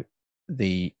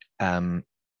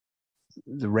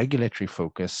 the regulatory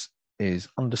focus is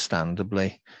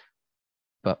understandably,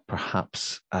 but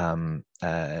perhaps not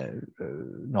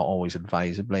always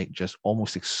advisably, just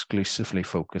almost exclusively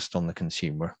focused on the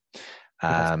consumer.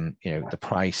 The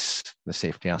price, the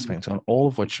safety aspects, and all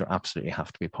of which are absolutely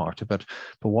have to be part of it.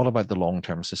 But what about the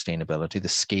long-term sustainability, the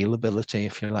scalability,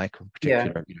 if you like, of a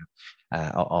particular,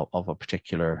 of a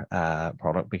particular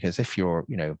product? Because if you're,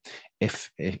 if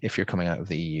you're coming out of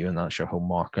the EU and that's your home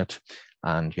market,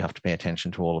 and you have to pay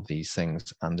attention to all of these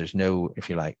things, and there's no, if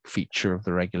you like, feature of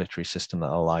the regulatory system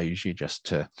that allows you just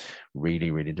to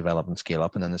really, really develop and scale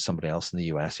up, and then there's somebody else in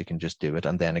the US who can just do it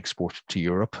and then export it to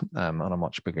Europe on a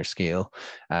much bigger scale.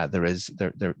 There is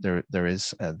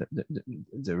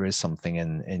something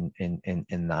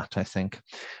in that. I think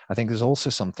there's also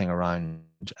something around,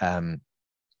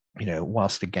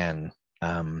 whilst again,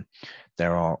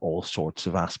 there are all sorts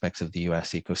of aspects of the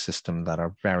US ecosystem that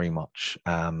are very much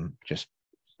just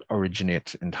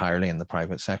originate entirely in the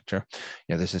private sector.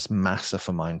 There's this massive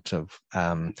amount of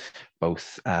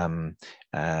both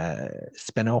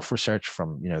spin-off research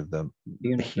from the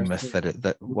behemoth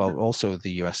that also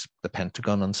the US, the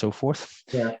Pentagon and so forth,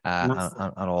 and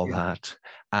all that,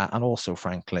 and also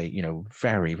frankly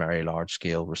very, very large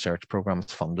scale research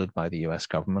programs funded by the US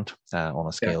government on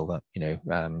a scale that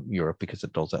Europe, because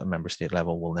it does at a member state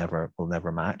level, will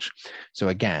never match. So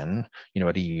again,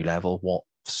 at EU level, what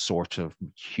sort of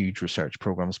huge research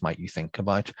programs might you think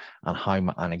about,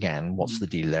 and again, what's the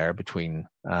deal there between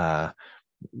the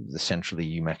central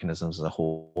EU mechanisms as a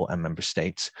whole and member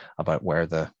states about where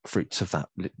the fruits of that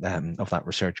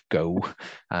research go,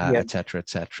 et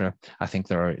cetera. I think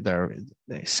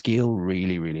scale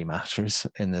really, really matters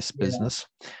in this business,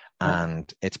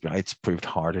 and it's proved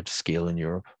harder to scale in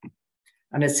Europe.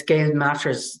 And scale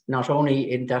matters not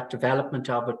only in that development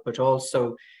of it, but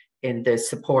also in the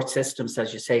support systems,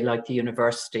 as you say, like the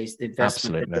universities, the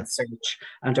investment in research,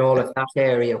 and all of that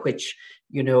area, which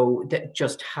that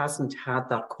just hasn't had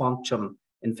that quantum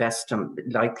investment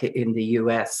like in the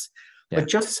US. But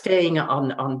just staying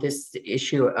on this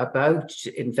issue about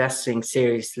investing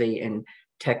seriously in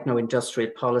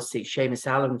techno-industrial policy, Seamus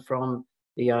Allen from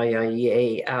the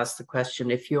IIEA asked the question: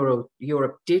 if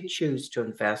Europe did choose to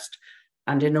invest,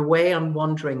 and in a way, I'm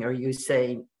wondering, are you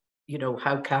saying,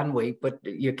 how can we? But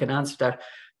you can answer that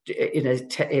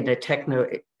in a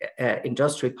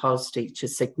techno-industrial policy to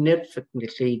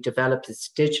significantly develop its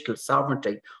digital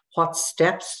sovereignty. What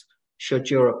steps should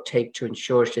Europe take to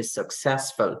ensure it is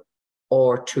successful,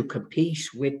 or to compete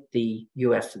with the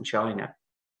US and China?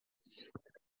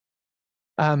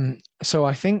 So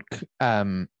I think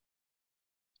there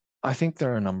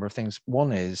are a number of things.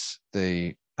 One is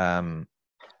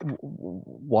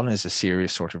a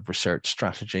serious sort of research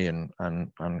strategy and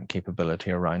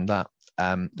capability around that.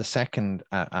 The second,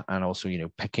 and also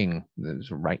picking the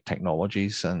right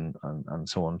technologies and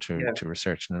so on to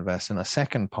research and invest in. A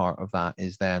second part of that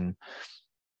is then,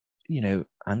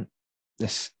 and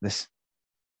this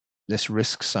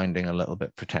risk sounding a little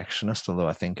bit protectionist, although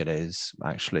I think it is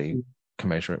actually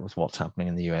commensurate with what's happening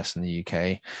in the US and the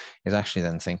UK, is actually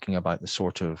then thinking about the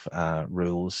sort of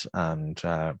rules and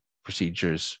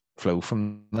procedures flow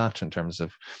from that in terms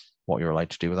of what you're allowed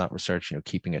to do with that research,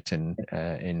 keeping it in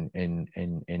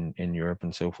Europe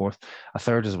and so forth. A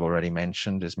third, as I've already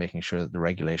mentioned, is making sure that the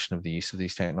regulation of the use of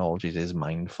these technologies is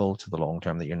mindful to the long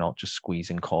term, that you're not just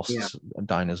squeezing costs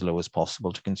down as low as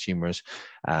possible to consumers,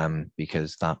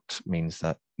 because that means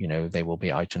that they will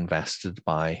be out invested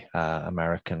by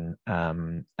American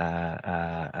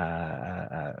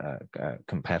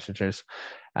competitors.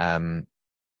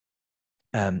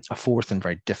 A fourth and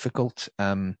very difficult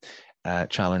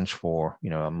challenge for a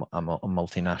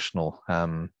multinational,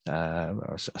 or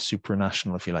a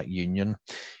supranational, if you like, union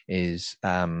is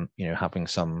having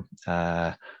some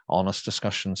honest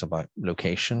discussions about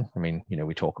location. I mean,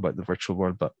 we talk about the virtual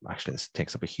world, but actually this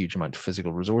takes up a huge amount of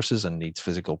physical resources and needs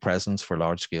physical presence for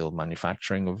large scale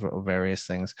manufacturing of various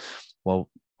things. Well,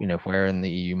 where in the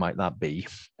EU might that be?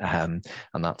 And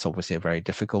that's obviously a very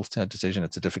difficult decision.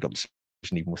 It's a difficult decision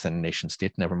even within a nation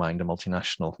state, never mind a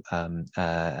multinational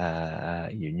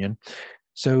union.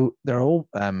 So there are all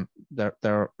there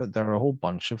are a whole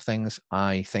bunch of things.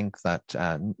 I think that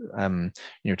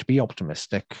to be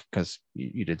optimistic, because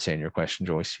you did say in your question,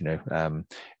 Joyce,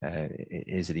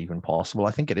 is it even possible?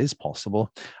 I think it is possible.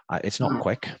 It's not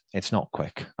quick. It's not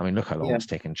quick. I mean, look how long it's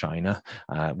taken China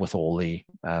with all the.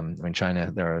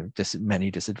 China. There are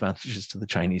many disadvantages to the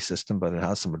Chinese system, but it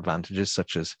has some advantages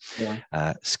such as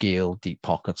scale, deep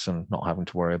pockets, and not having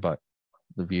to worry about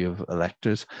the view of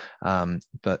electors, and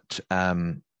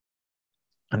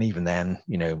even then,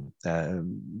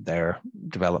 their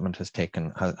development has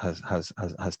taken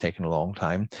a long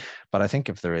time. But I think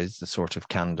if there is the sort of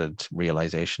candid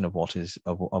realization of what is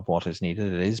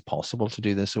needed, it is possible to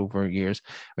do this over years.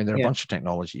 I mean, there are a bunch of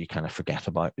technology you kind of forget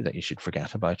about that you should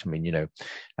forget about. I mean,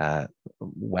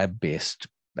 web-based,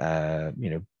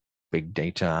 big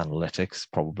data analytics,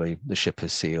 probably the ship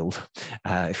has sailed,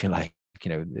 if you like.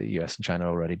 The US and China are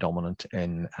already dominant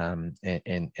in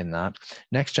that.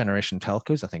 Next generation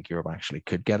telcos, I think Europe actually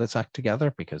could get its act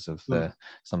together because of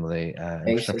some of the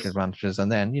infrastructure advantages.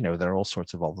 And then, there are all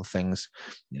sorts of other things.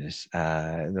 There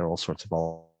are all sorts of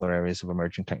other areas of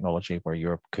emerging technology where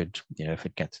Europe could, if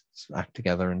it gets its act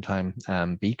together in time,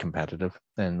 be competitive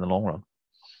in the long run.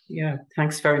 Yeah,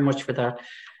 thanks very much for that,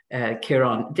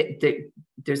 Kieran.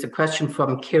 There's a question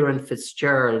from Kieran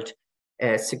Fitzgerald,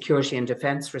 security and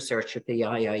defense researcher at the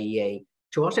IIEA.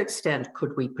 To what extent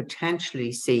could we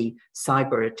potentially see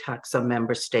cyber attacks on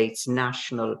member states'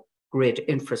 national grid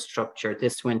infrastructure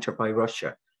this winter by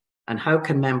Russia? And how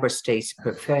can member states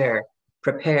prepare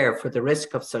for the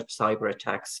risk of such cyber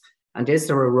attacks? And is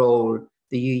there a role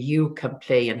the EU can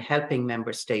play in helping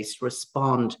member states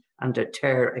respond and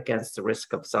deter against the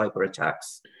risk of cyber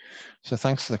attacks? So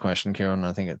thanks for the question, Kieran.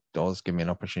 I think it does give me an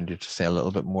opportunity to say a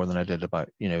little bit more than I did about,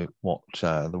 what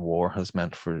the war has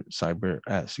meant for cyber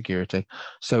security.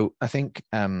 So I think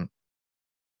there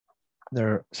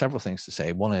are several things to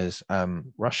say. One is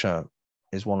Russia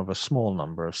is one of a small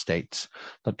number of states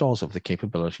that does have the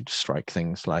capability to strike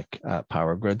things like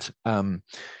power grids.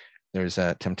 There's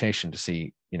a temptation to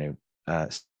see,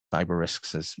 cyber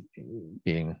risks as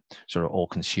being sort of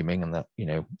all-consuming, and that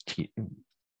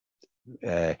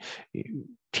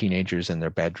teenagers in their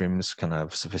bedrooms can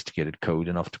have sophisticated code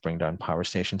enough to bring down power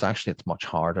stations. Actually, it's much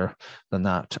harder than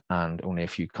that, and only a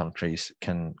few countries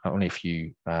can, only a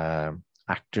few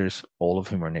actors, all of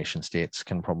whom are nation states,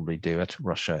 can probably do it.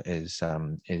 Russia is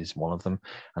one of them,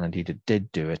 and indeed it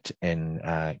did do it in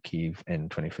Kyiv in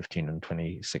 2015 and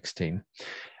 2016.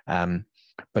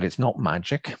 But it's not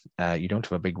magic. You don't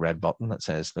have a big red button that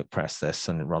says, look, press this,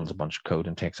 and it runs a bunch of code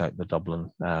and takes out the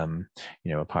Dublin,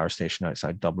 a power station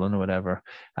outside Dublin or whatever.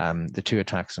 The two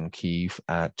attacks on Kyiv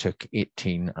took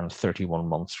 18 and 31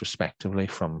 months respectively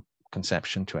from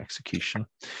conception to execution.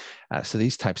 So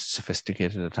these types of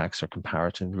sophisticated attacks are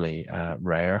comparatively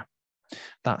rare.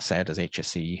 That said, as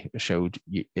HSE showed,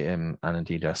 and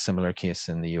indeed a similar case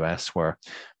in the US, where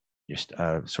just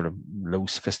a sort of low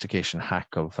sophistication hack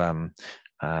of a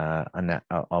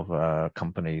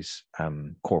company's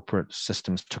corporate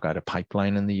systems took out a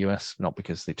pipeline in the US, not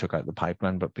because they took out the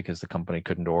pipeline, but because the company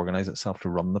couldn't organize itself to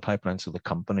run the pipeline, so the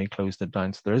company closed it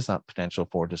down. So there is that potential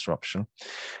for disruption.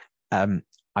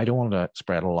 I don't want to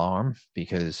spread alarm,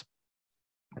 because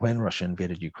when Russia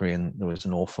invaded Ukraine, there was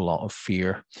an awful lot of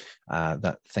fear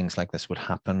that things like this would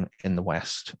happen in the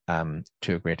West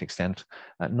to a great extent.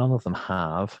 None of them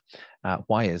have.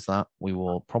 Why is that? We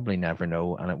will probably never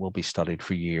know, and it will be studied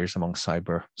for years among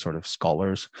cyber sort of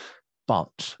scholars.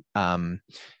 But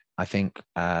I think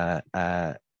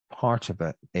part of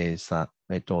it is that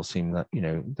it does seem that,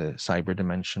 the cyber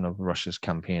dimension of Russia's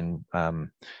campaign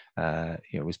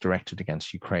was directed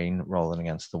against Ukraine rather than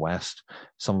against the West.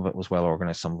 Some of it was well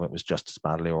organized, some of it was just as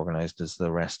badly organized as the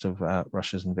rest of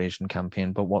Russia's invasion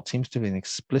campaign. But what seems to be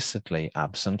explicitly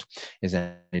absent is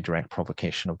any direct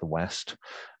provocation of the West.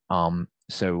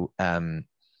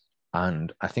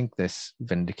 And I think this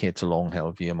vindicates a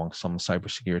long-held view among some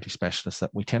cybersecurity specialists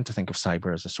that we tend to think of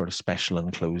cyber as a sort of special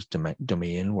enclosed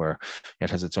domain where it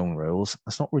has its own rules.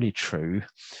 That's not really true.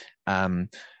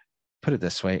 Put it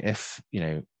this way: if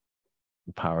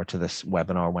power to this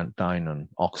webinar went down, and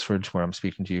Oxford, where I'm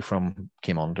speaking to you from,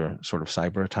 came under sort of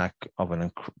cyber attack of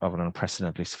an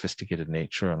unprecedentedly sophisticated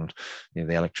nature, and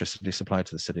the electricity supply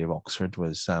to the city of Oxford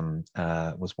was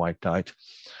wiped out,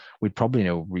 we'd probably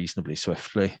know reasonably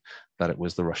swiftly that it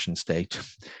was the Russian state,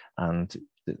 and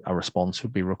a response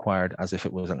would be required as if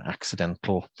it was an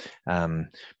accidental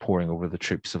pouring over the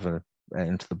troops of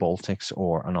into the Baltics,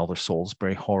 or another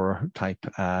Salisbury horror type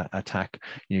attack.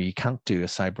 You can't do a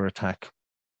cyber attack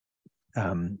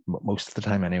most of the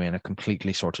time anyway in a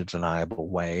completely sort of deniable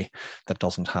way that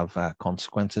doesn't have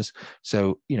consequences.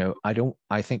 So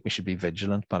I think we should be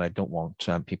vigilant, but I don't want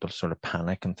people to sort of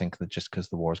panic and think that just because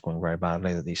the war is going very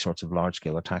badly that these sorts of large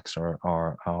scale attacks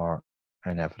are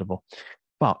inevitable.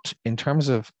 But in terms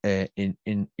of in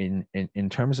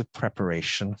terms of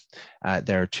preparation,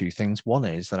 there are two things. One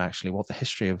is that actually what the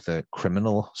history of the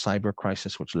criminal cyber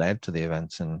crisis, which led to the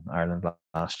events in Ireland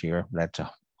last year, led to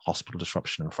hospital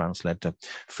disruption in France, led to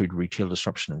food retail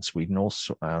disruption in Sweden,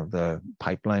 also the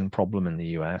pipeline problem in the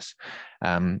US.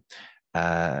 The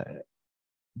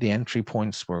entry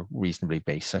points were reasonably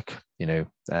basic.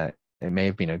 It may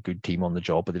have been a good team on the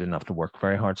job, but they didn't have to work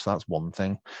very hard. So that's one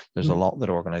thing. There's a lot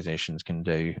that organizations can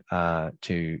do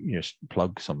to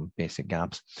plug some basic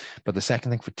gaps. But the second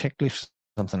thing, particularly for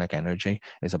something like energy,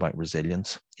 is about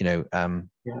resilience.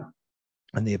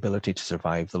 And the ability to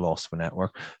survive the loss of a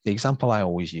network. The example I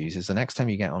always use is the next time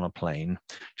you get on a plane,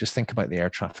 just think about the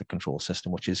air traffic control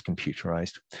system, which is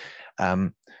computerized.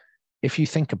 If you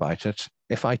think about it,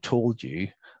 if I told you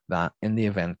that in the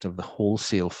event of the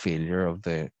wholesale failure of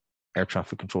the air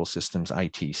traffic control system's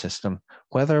IT system,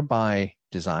 whether by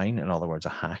design, in other words, a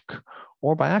hack,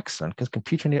 or by accident, because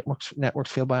computer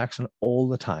networks fail by accident all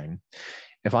the time,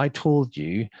 if I told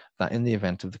you that in the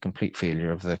event of the complete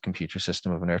failure of the computer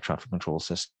system of an air traffic control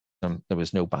system, there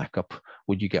was no backup,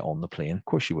 would you get on the plane? Of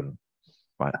course you wouldn't.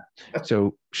 Right.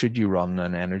 So should you run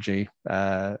an energy,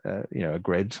 a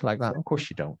grid like that? Of course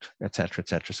you don't, et cetera, et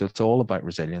cetera. So it's all about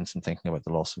resilience and thinking about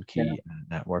the loss of key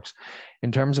networks.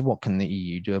 In terms of what can the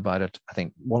EU do about it, I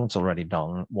think one, it's already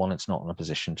done. One, it's not in a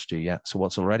position to do yet. So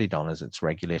what's already done is it's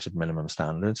regulated minimum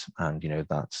standards. And,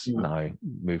 that's now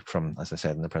moved from, as I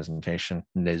said in the presentation,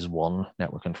 NIS 1,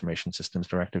 Network Information Systems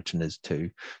Directive, to NIS 2.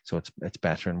 So it's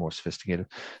better and more sophisticated.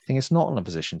 I think it's not in a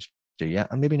position to do yet,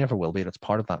 and maybe never will be. It's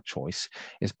part of that choice.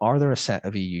 Is, are there a set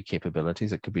of EU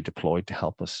capabilities that could be deployed to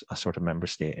help us, a sort of member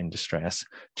state in distress,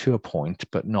 to a point,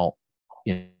 but not,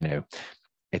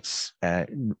 it's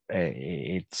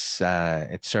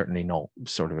certainly not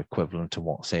sort of equivalent to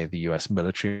what, say, the US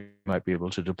military might be able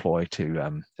to deploy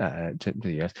to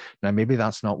the US. Now, maybe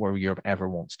that's not where Europe ever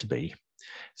wants to be.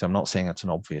 So I'm not saying it's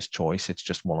an obvious choice. It's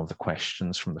just one of the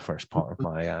questions from the first part of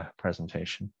my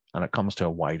presentation. And it comes to a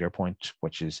wider point,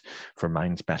 which is, for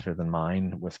minds better than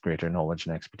mine, with greater knowledge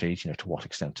and expertise, to what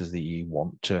extent does the EU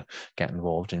want to get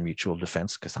involved in mutual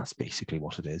defence? Because that's basically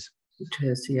what it is. It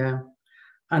is, yeah.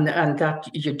 And that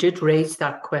you did raise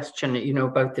that question,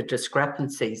 about the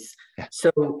discrepancies. Yeah.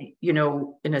 So,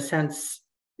 in a sense,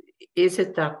 is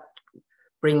it that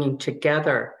bringing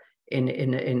together in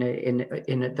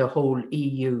the whole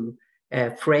EU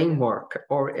framework,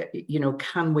 or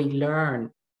can we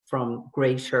learn from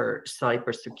greater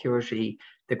cybersecurity,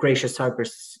 the greater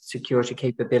cybersecurity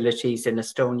capabilities in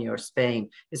Estonia or Spain?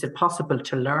 Is it possible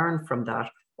to learn from that,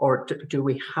 or do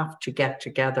we have to get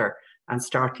together and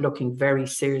start looking very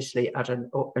seriously at an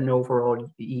overall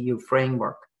EU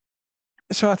framework?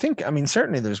 So I think,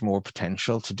 certainly there's more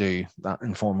potential to do that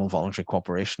informal voluntary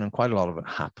cooperation, and quite a lot of it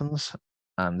happens.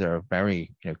 And there are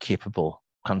very capable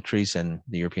countries in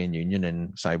the European Union in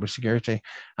cybersecurity.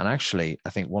 And actually,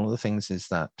 I think one of the things is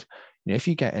that if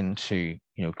you get into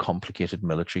complicated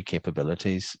military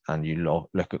capabilities and you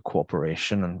look at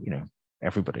cooperation, and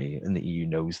everybody in the EU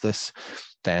knows this,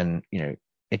 then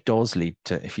it does lead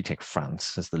to, if you take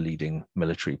France as the leading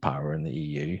military power in the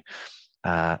EU,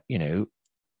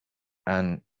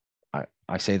 and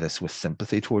I say this with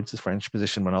sympathy towards the French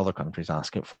position when other countries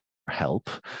ask it for help,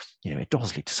 it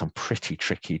does lead to some pretty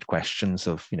tricky questions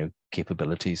of,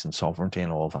 capabilities and sovereignty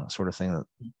and all that sort of thing that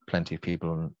plenty of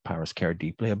people in Paris care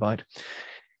deeply about.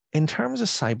 In terms of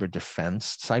cyber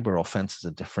defense, cyber offense is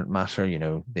a different matter,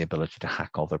 the ability to hack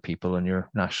other people in your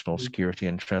national security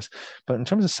interests. But in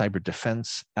terms of cyber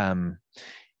defense,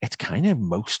 it's kind of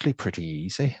mostly pretty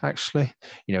easy, actually.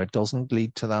 It doesn't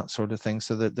lead to that sort of thing.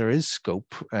 So that there is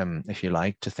scope, if you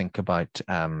like, to think about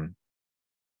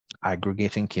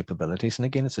aggregating capabilities. And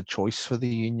again, it's a choice for the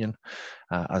Union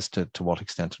as to what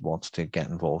extent it wants to get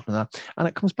involved in that. And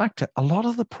it comes back to a lot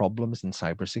of the problems in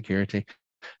cybersecurity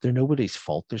They're nobody's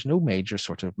fault. There's no major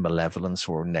sort of malevolence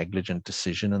or negligent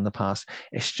decision in the past.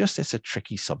 It's a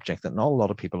tricky subject that not a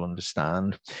lot of people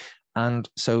understand. And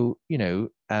so,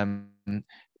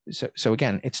 so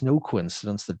again, it's no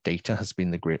coincidence that data has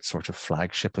been the great sort of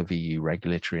flagship of EU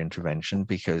regulatory intervention,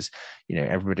 because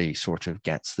everybody sort of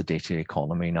gets the data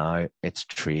economy now. It's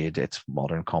trade, it's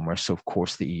modern commerce. So of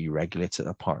course the EU regulates it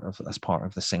as part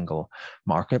of the single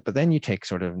market. But then you take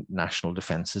sort of national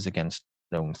defences against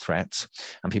known threats,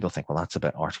 and people think, well, that's a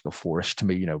bit Article 4ish to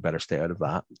me. Better stay out of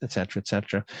that, etc.,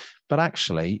 etc. But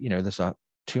actually, there's a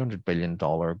 $200 billion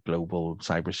global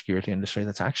cybersecurity industry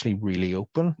that's actually really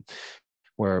open,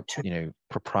 where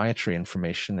proprietary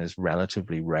information is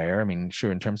relatively rare. I mean,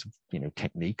 sure, in terms of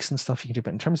techniques and stuff you can do,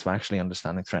 but in terms of actually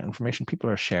understanding threat information, people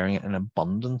are sharing it in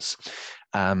abundance.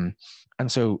 And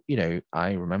so,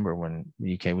 I remember when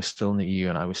the UK was still in the EU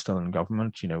and I was still in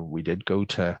government, we did go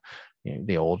to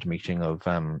the old meeting of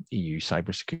EU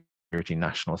cybersecurity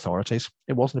national authorities.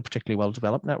 It wasn't a particularly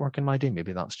well-developed network in my day.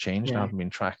 Maybe that's changed. I haven't been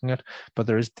tracking it, but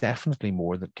there is definitely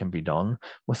more that can be done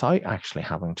without actually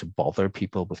having to bother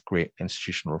people with great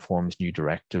institutional reforms, new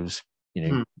directives,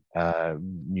 new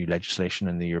legislation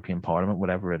in the European Parliament,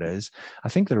 whatever it is. I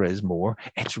think there is more.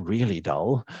 It's really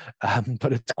dull,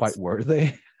 but it's quite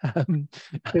worthy.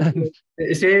 It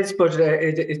is, but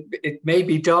it may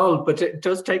be dull, but it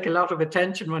does take a lot of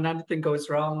attention when anything goes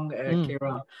wrong,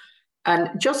 Kieran.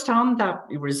 And just on that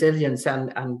resilience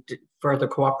and further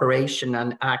cooperation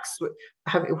and acts,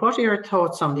 what are your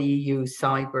thoughts on the EU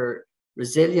Cyber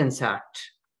Resilience Act,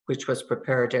 which was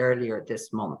prepared earlier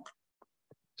this month?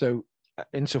 So,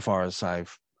 insofar as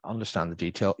I've understand the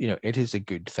detail, it is a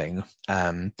good thing.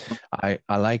 I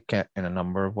like it in a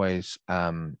number of ways.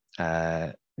 You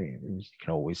can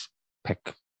always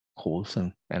pick holes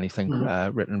in anything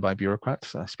written by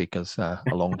bureaucrats. I speak as a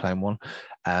long time one.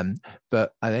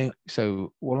 But I think,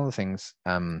 so one of the things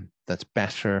that's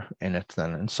better in it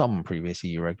than in some previous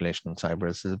EU regulation on cyber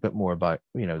is a bit more about,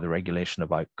 the regulation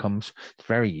of outcomes. It's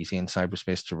very easy in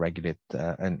cyberspace to regulate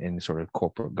in sort of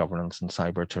corporate governance and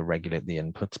cyber to regulate the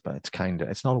inputs, but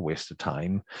it's not a waste of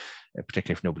time,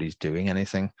 particularly if nobody's doing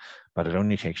anything, but it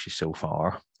only takes you so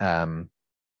far.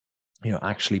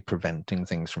 Actually preventing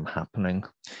things from happening.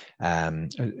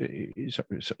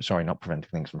 Sorry, not preventing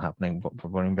things from happening, but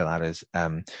what I mean by that is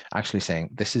actually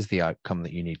saying this is the outcome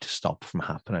that you need to stop from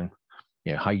happening.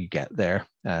 How you get there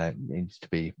needs to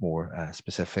be more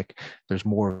specific. There's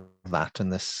more of that in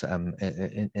this in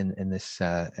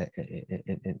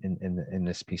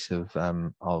this piece of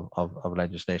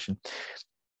legislation.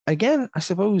 Again, I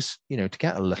suppose to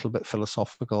get a little bit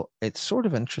philosophical, it's sort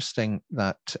of interesting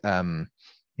that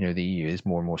the EU is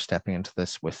more and more stepping into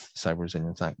this with the Cyber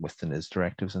Resilience Act, with the NIS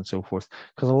directives and so forth,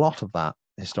 because a lot of that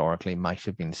historically might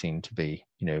have been seen to be,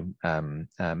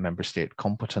 member state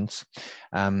competence.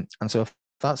 And so if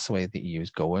that's the way the EU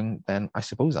is going, then I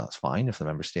suppose that's fine if the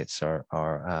member states are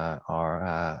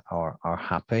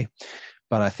happy.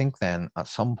 But I think then at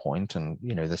some point, and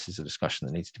this is a discussion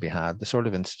that needs to be had, the sort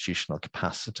of institutional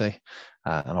capacity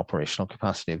and operational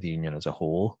capacity of the union as a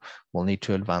whole will need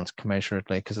to advance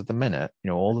commensurately, because at the minute,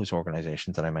 all those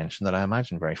organizations that I mentioned, that I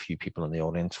imagine very few people in the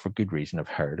audience for good reason have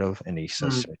heard of,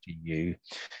 ENISA, EU,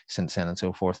 since then and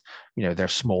so forth, they're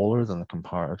smaller than the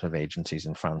comparative agencies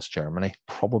in France, Germany,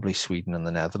 probably Sweden and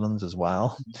the Netherlands as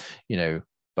well,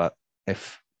 but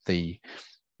if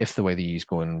the way they use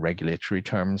go in regulatory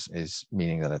terms is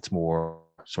meaning that it's more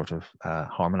sort of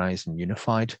harmonized and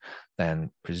unified,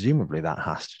 then presumably that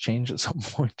has to change at some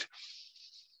point.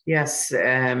 Yes,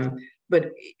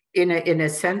 but in a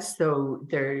sense, though,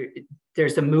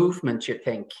 there's a movement, you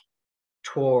think,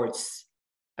 towards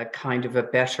a kind of a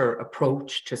better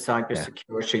approach to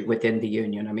cybersecurity within the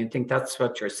union. I mean, I think that's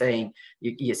what you're saying.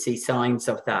 You see signs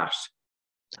of that.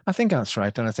 I think that's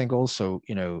right, and I think also,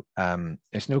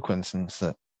 it's no coincidence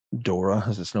that DORA,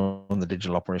 as it's known, the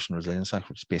Digital Operation Resilience Act,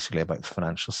 which is basically about the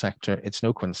financial sector. It's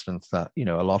no coincidence that, a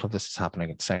lot of this is happening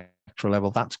at sector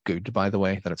level. That's good, by the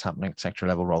way, that it's happening at sector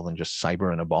level rather than just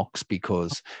cyber in a box,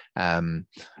 because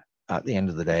at the end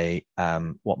of the day,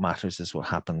 what matters is what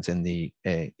happens in the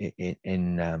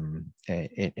in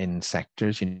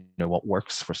sectors. What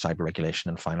works for cyber regulation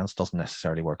and finance doesn't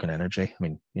necessarily work in energy. I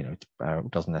mean, it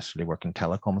doesn't necessarily work in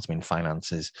telecoms. I mean,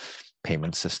 finances,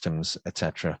 payment systems,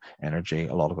 etc. Energy,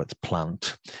 a lot of it's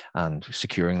plant, and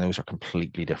securing those are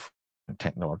completely different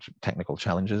technical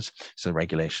challenges. So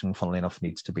regulation, funnily enough,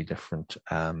 needs to be different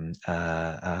as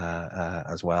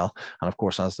well. And of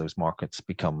course, as those markets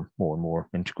become more and more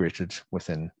integrated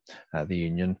within the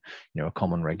union, a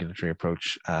common regulatory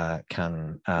approach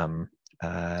can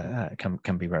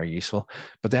can be very useful.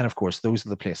 But then, of course, those are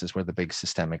the places where the big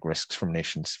systemic risks from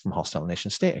hostile nation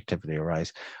state activity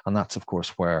arise, and that's of course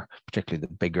where particularly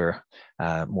the bigger,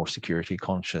 more security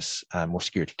conscious, more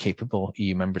security capable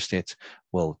EU member states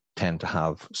will tend to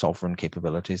have sovereign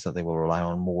capabilities that they will rely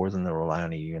on more than they rely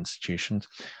on EU institutions.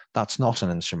 That's not an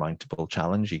insurmountable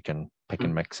challenge. You can pick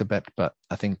and mix a bit, but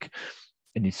I think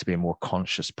it needs to be a more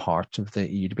conscious part of the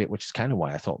EU debate, which is kind of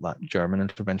why I thought that German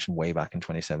intervention way back in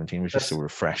 2017 was just so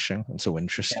refreshing and so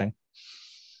interesting.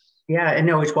 Yeah, I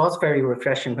know it was very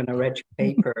refreshing when I read your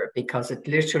paper, because it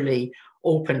literally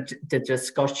opened the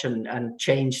discussion and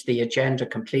changed the agenda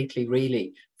completely,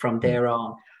 really, from there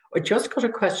on. I just got a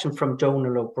question from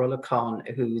Donal O'Brolacon,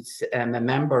 who's a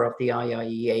member of the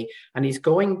IIEA, and he's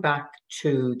going back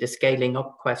to the scaling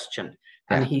up question.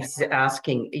 And he's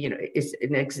asking, you know, is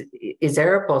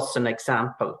Airbus an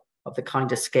example of the kind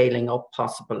of scaling up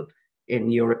possible in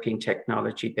European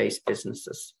technology-based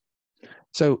businesses?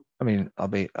 So, I mean, I'll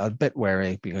be a bit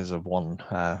wary because of one,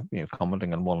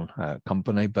 commenting on one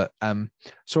company, but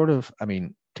sort of, I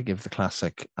mean, to give the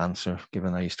classic answer,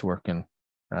 given I used to work in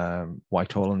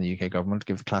Whitehall in the UK government,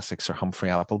 give the classic Sir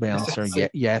Humphrey Appleby answer,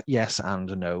 yes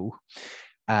and no.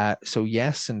 So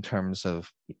yes, in terms of,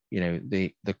 you know,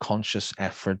 the conscious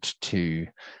effort to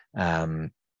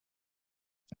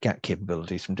get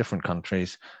capabilities from different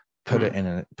countries, put it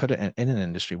in an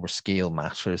industry where scale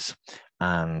matters,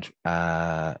 and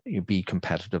you be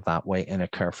competitive that way in a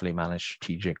carefully managed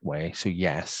strategic way. So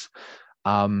yes,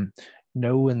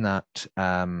 no, in that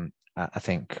I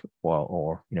think, well,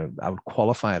 or you know, I would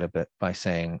qualify it a bit by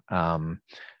saying,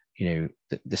 you know,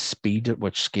 the speed at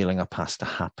which scaling up has to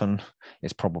happen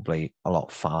is probably a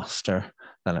lot faster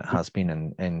than it has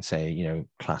been in say, you know,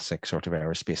 classic sort of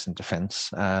aerospace and defense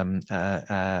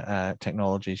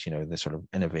technologies. You know, the sort of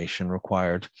innovation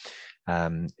required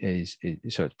so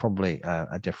it's probably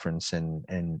a difference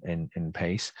in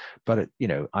pace. But it, you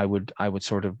know, I would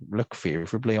sort of look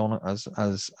favorably on it as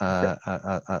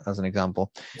an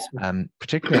example,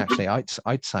 particularly actually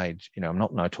outside. You know, I'm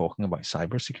not now talking about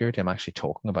cybersecurity. I'm actually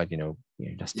talking about, you know,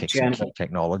 let's take some key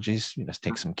technologies. Let's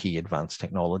take some key advanced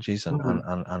technologies and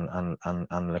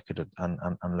look at it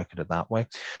and look at it that way.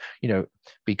 You know,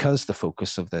 because the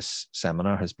focus of this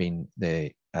seminar has been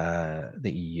the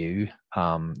EU,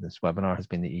 this webinar has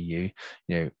been the EU.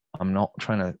 You know, I'm not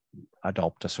trying to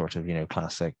adopt a sort of, you know,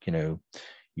 classic, you know,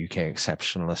 UK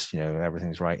exceptionalist, you know,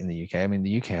 everything's right in the UK. I mean,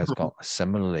 the UK has got a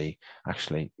similarly,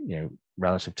 actually, you know,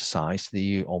 relative to size to the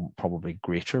EU, probably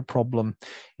greater problem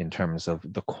in terms of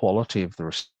the quality of the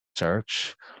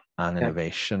research and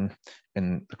innovation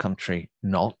in the country,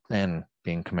 not then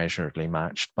being commensurately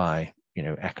matched by, you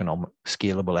know,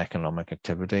 scalable economic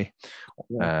activity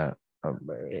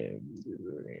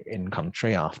in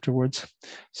country afterwards.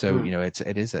 So you know, it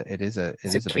is a big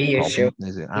problem.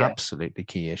 It's an absolutely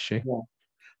key issue.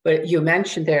 But you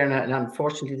mentioned there, and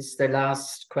unfortunately this is the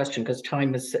last question because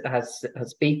time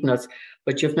has beaten us,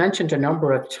 but you've mentioned a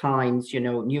number of times, you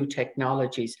know, new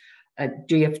technologies.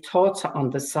 Do you have thoughts on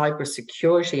the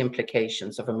cybersecurity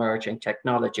implications of emerging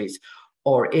technologies?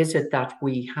 Or is it that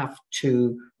we have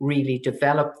to really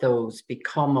develop those,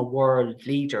 become a world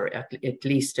leader, at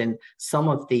least in some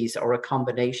of these, or a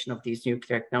combination of these new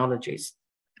technologies?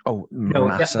 Oh,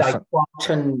 massive. Like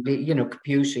quantum, you know,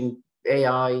 computing,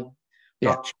 AI,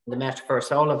 the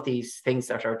metaverse, all of these things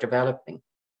that are developing.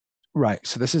 Right.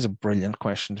 So this is a brilliant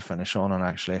question to finish on. And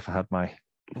actually, if I had my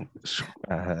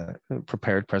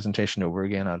prepared presentation over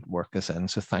again, I'd work this in.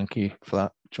 So thank you for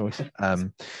that, Joyce.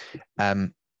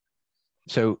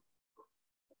 So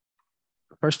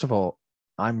first of all,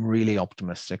 I'm really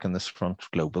optimistic on this front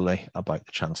globally about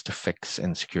the chance to fix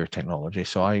insecure technology.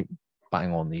 So I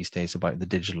bang on these days about the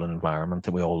digital environment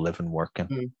that we all live and work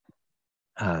in,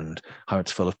 and how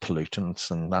it's full of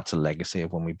pollutants. And that's a legacy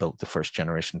of when we built the first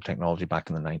generation of technology back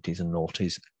in the 90s and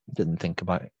noughties, didn't think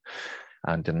about it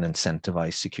and didn't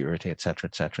incentivize security, et cetera,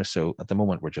 et cetera. So at the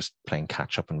moment, we're just playing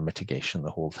catch up and mitigation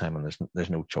the whole time, and there's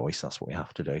no choice. That's what we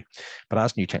have to do. But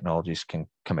as new technologies can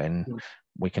come in,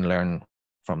 we can learn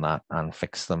from that and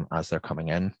fix them as they're coming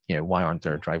in. You know, why aren't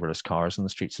there driverless cars in the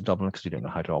streets of Dublin? Because we don't know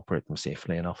how to operate them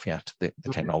safely enough yet. The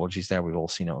technology's there. We've all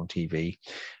seen it on TV.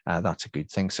 That's a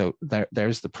good thing. So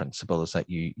there's the principle, is that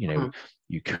you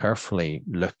carefully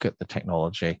look at the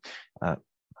technology,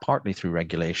 partly through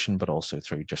regulation, but also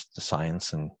through just the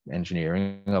science and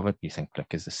engineering of it. You think,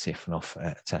 like, is this safe enough,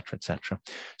 et cetera, et cetera.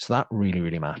 So that really,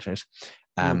 really matters.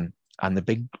 And the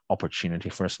big opportunity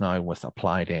for us now with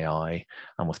applied AI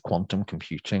and with quantum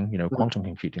computing, you know, quantum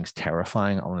computing is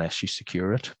terrifying unless you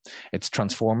secure it. It's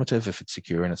transformative if it's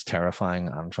secure, and it's terrifying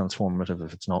and transformative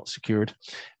if it's not secured.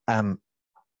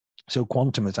 So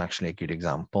quantum is actually a good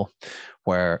example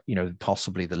where, you know,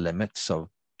 possibly the limits of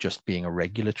just being a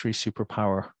regulatory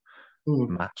superpower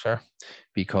matter,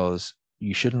 because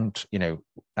you shouldn't, you know,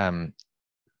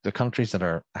 the countries that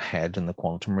are ahead in the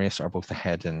quantum race are both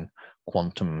ahead in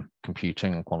quantum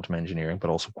computing and quantum engineering, but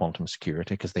also quantum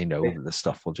security, because they know that this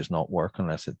stuff will just not work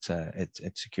unless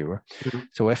it's secure.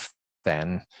 So if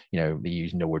then, you know, the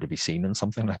EU's nowhere to be seen in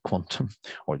something like quantum,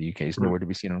 or the UK is nowhere to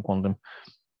be seen in quantum,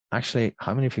 actually,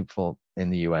 how many people in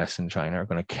the US and China are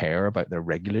going to care about their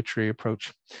regulatory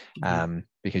approach?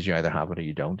 Because you either have it or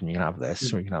you don't, and you can have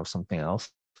this or you can have something else.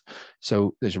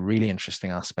 So there's a really interesting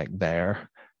aspect there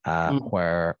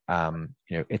where,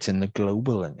 you know, it's in the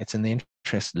global and it's in the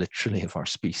interest literally of our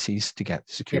species to get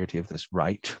the security of this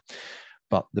right.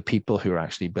 But the people who are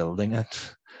actually building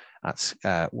it,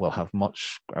 will have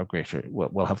much greater,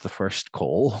 will have the first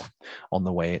call on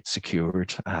the way it's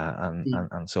secured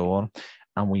and so on.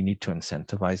 And we need to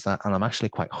incentivize that. And I'm actually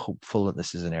quite hopeful that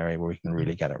this is an area where we can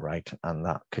really get it right, and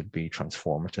that could be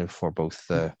transformative for both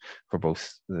the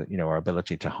you know, our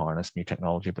ability to harness new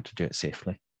technology, but to do it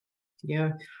safely.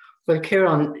 Yeah. Well,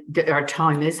 Kieran, our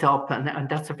time is up, and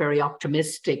that's a very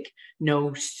optimistic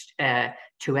note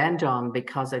to end on,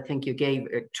 because I think you gave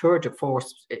a tour de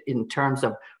force in terms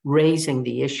of raising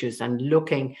the issues and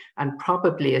looking, and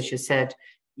probably, as you said,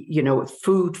 you know,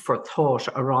 food for thought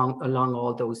along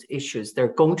all those issues.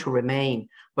 They're going to remain,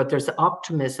 but there's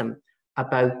optimism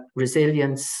about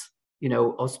resilience, you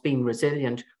know, us being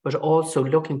resilient, but also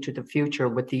looking to the future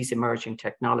with these emerging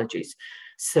technologies.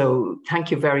 So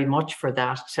thank you very much for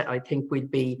that. I think we'll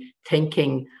be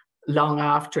thinking long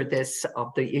after this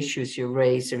of the issues you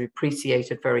raised, and appreciate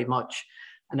it very much.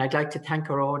 And I'd like to thank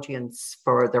our audience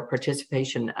for their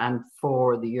participation and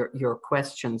for your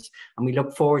questions. And we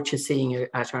look forward to seeing you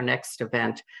at our next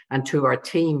event. And to our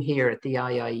team here at the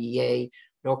IIEA,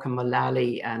 Lorcan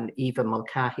Mullally and Eva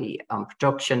Mulcahy on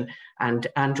production, and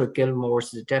Andrew Gilmore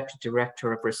is the Deputy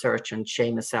Director of Research, and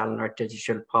Seamus Allen, our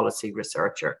Digital Policy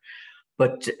Researcher.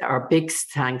 But our big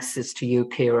thanks is to you,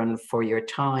 Kieran, for your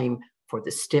time, for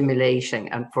the stimulating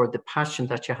and for the passion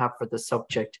that you have for the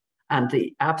subject, and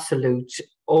the absolute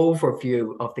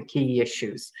overview of the key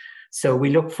issues. So we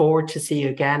look forward to see you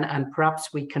again, and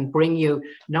perhaps we can bring you,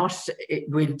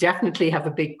 we'll definitely have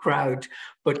a big crowd,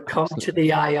 but come to the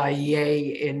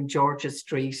IIEA in Georgia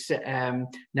Street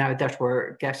now that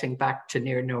we're getting back to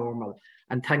near normal.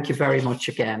 And thank you very much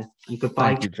again, and goodbye.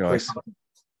 Thank you, Joyce.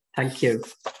 Thank you.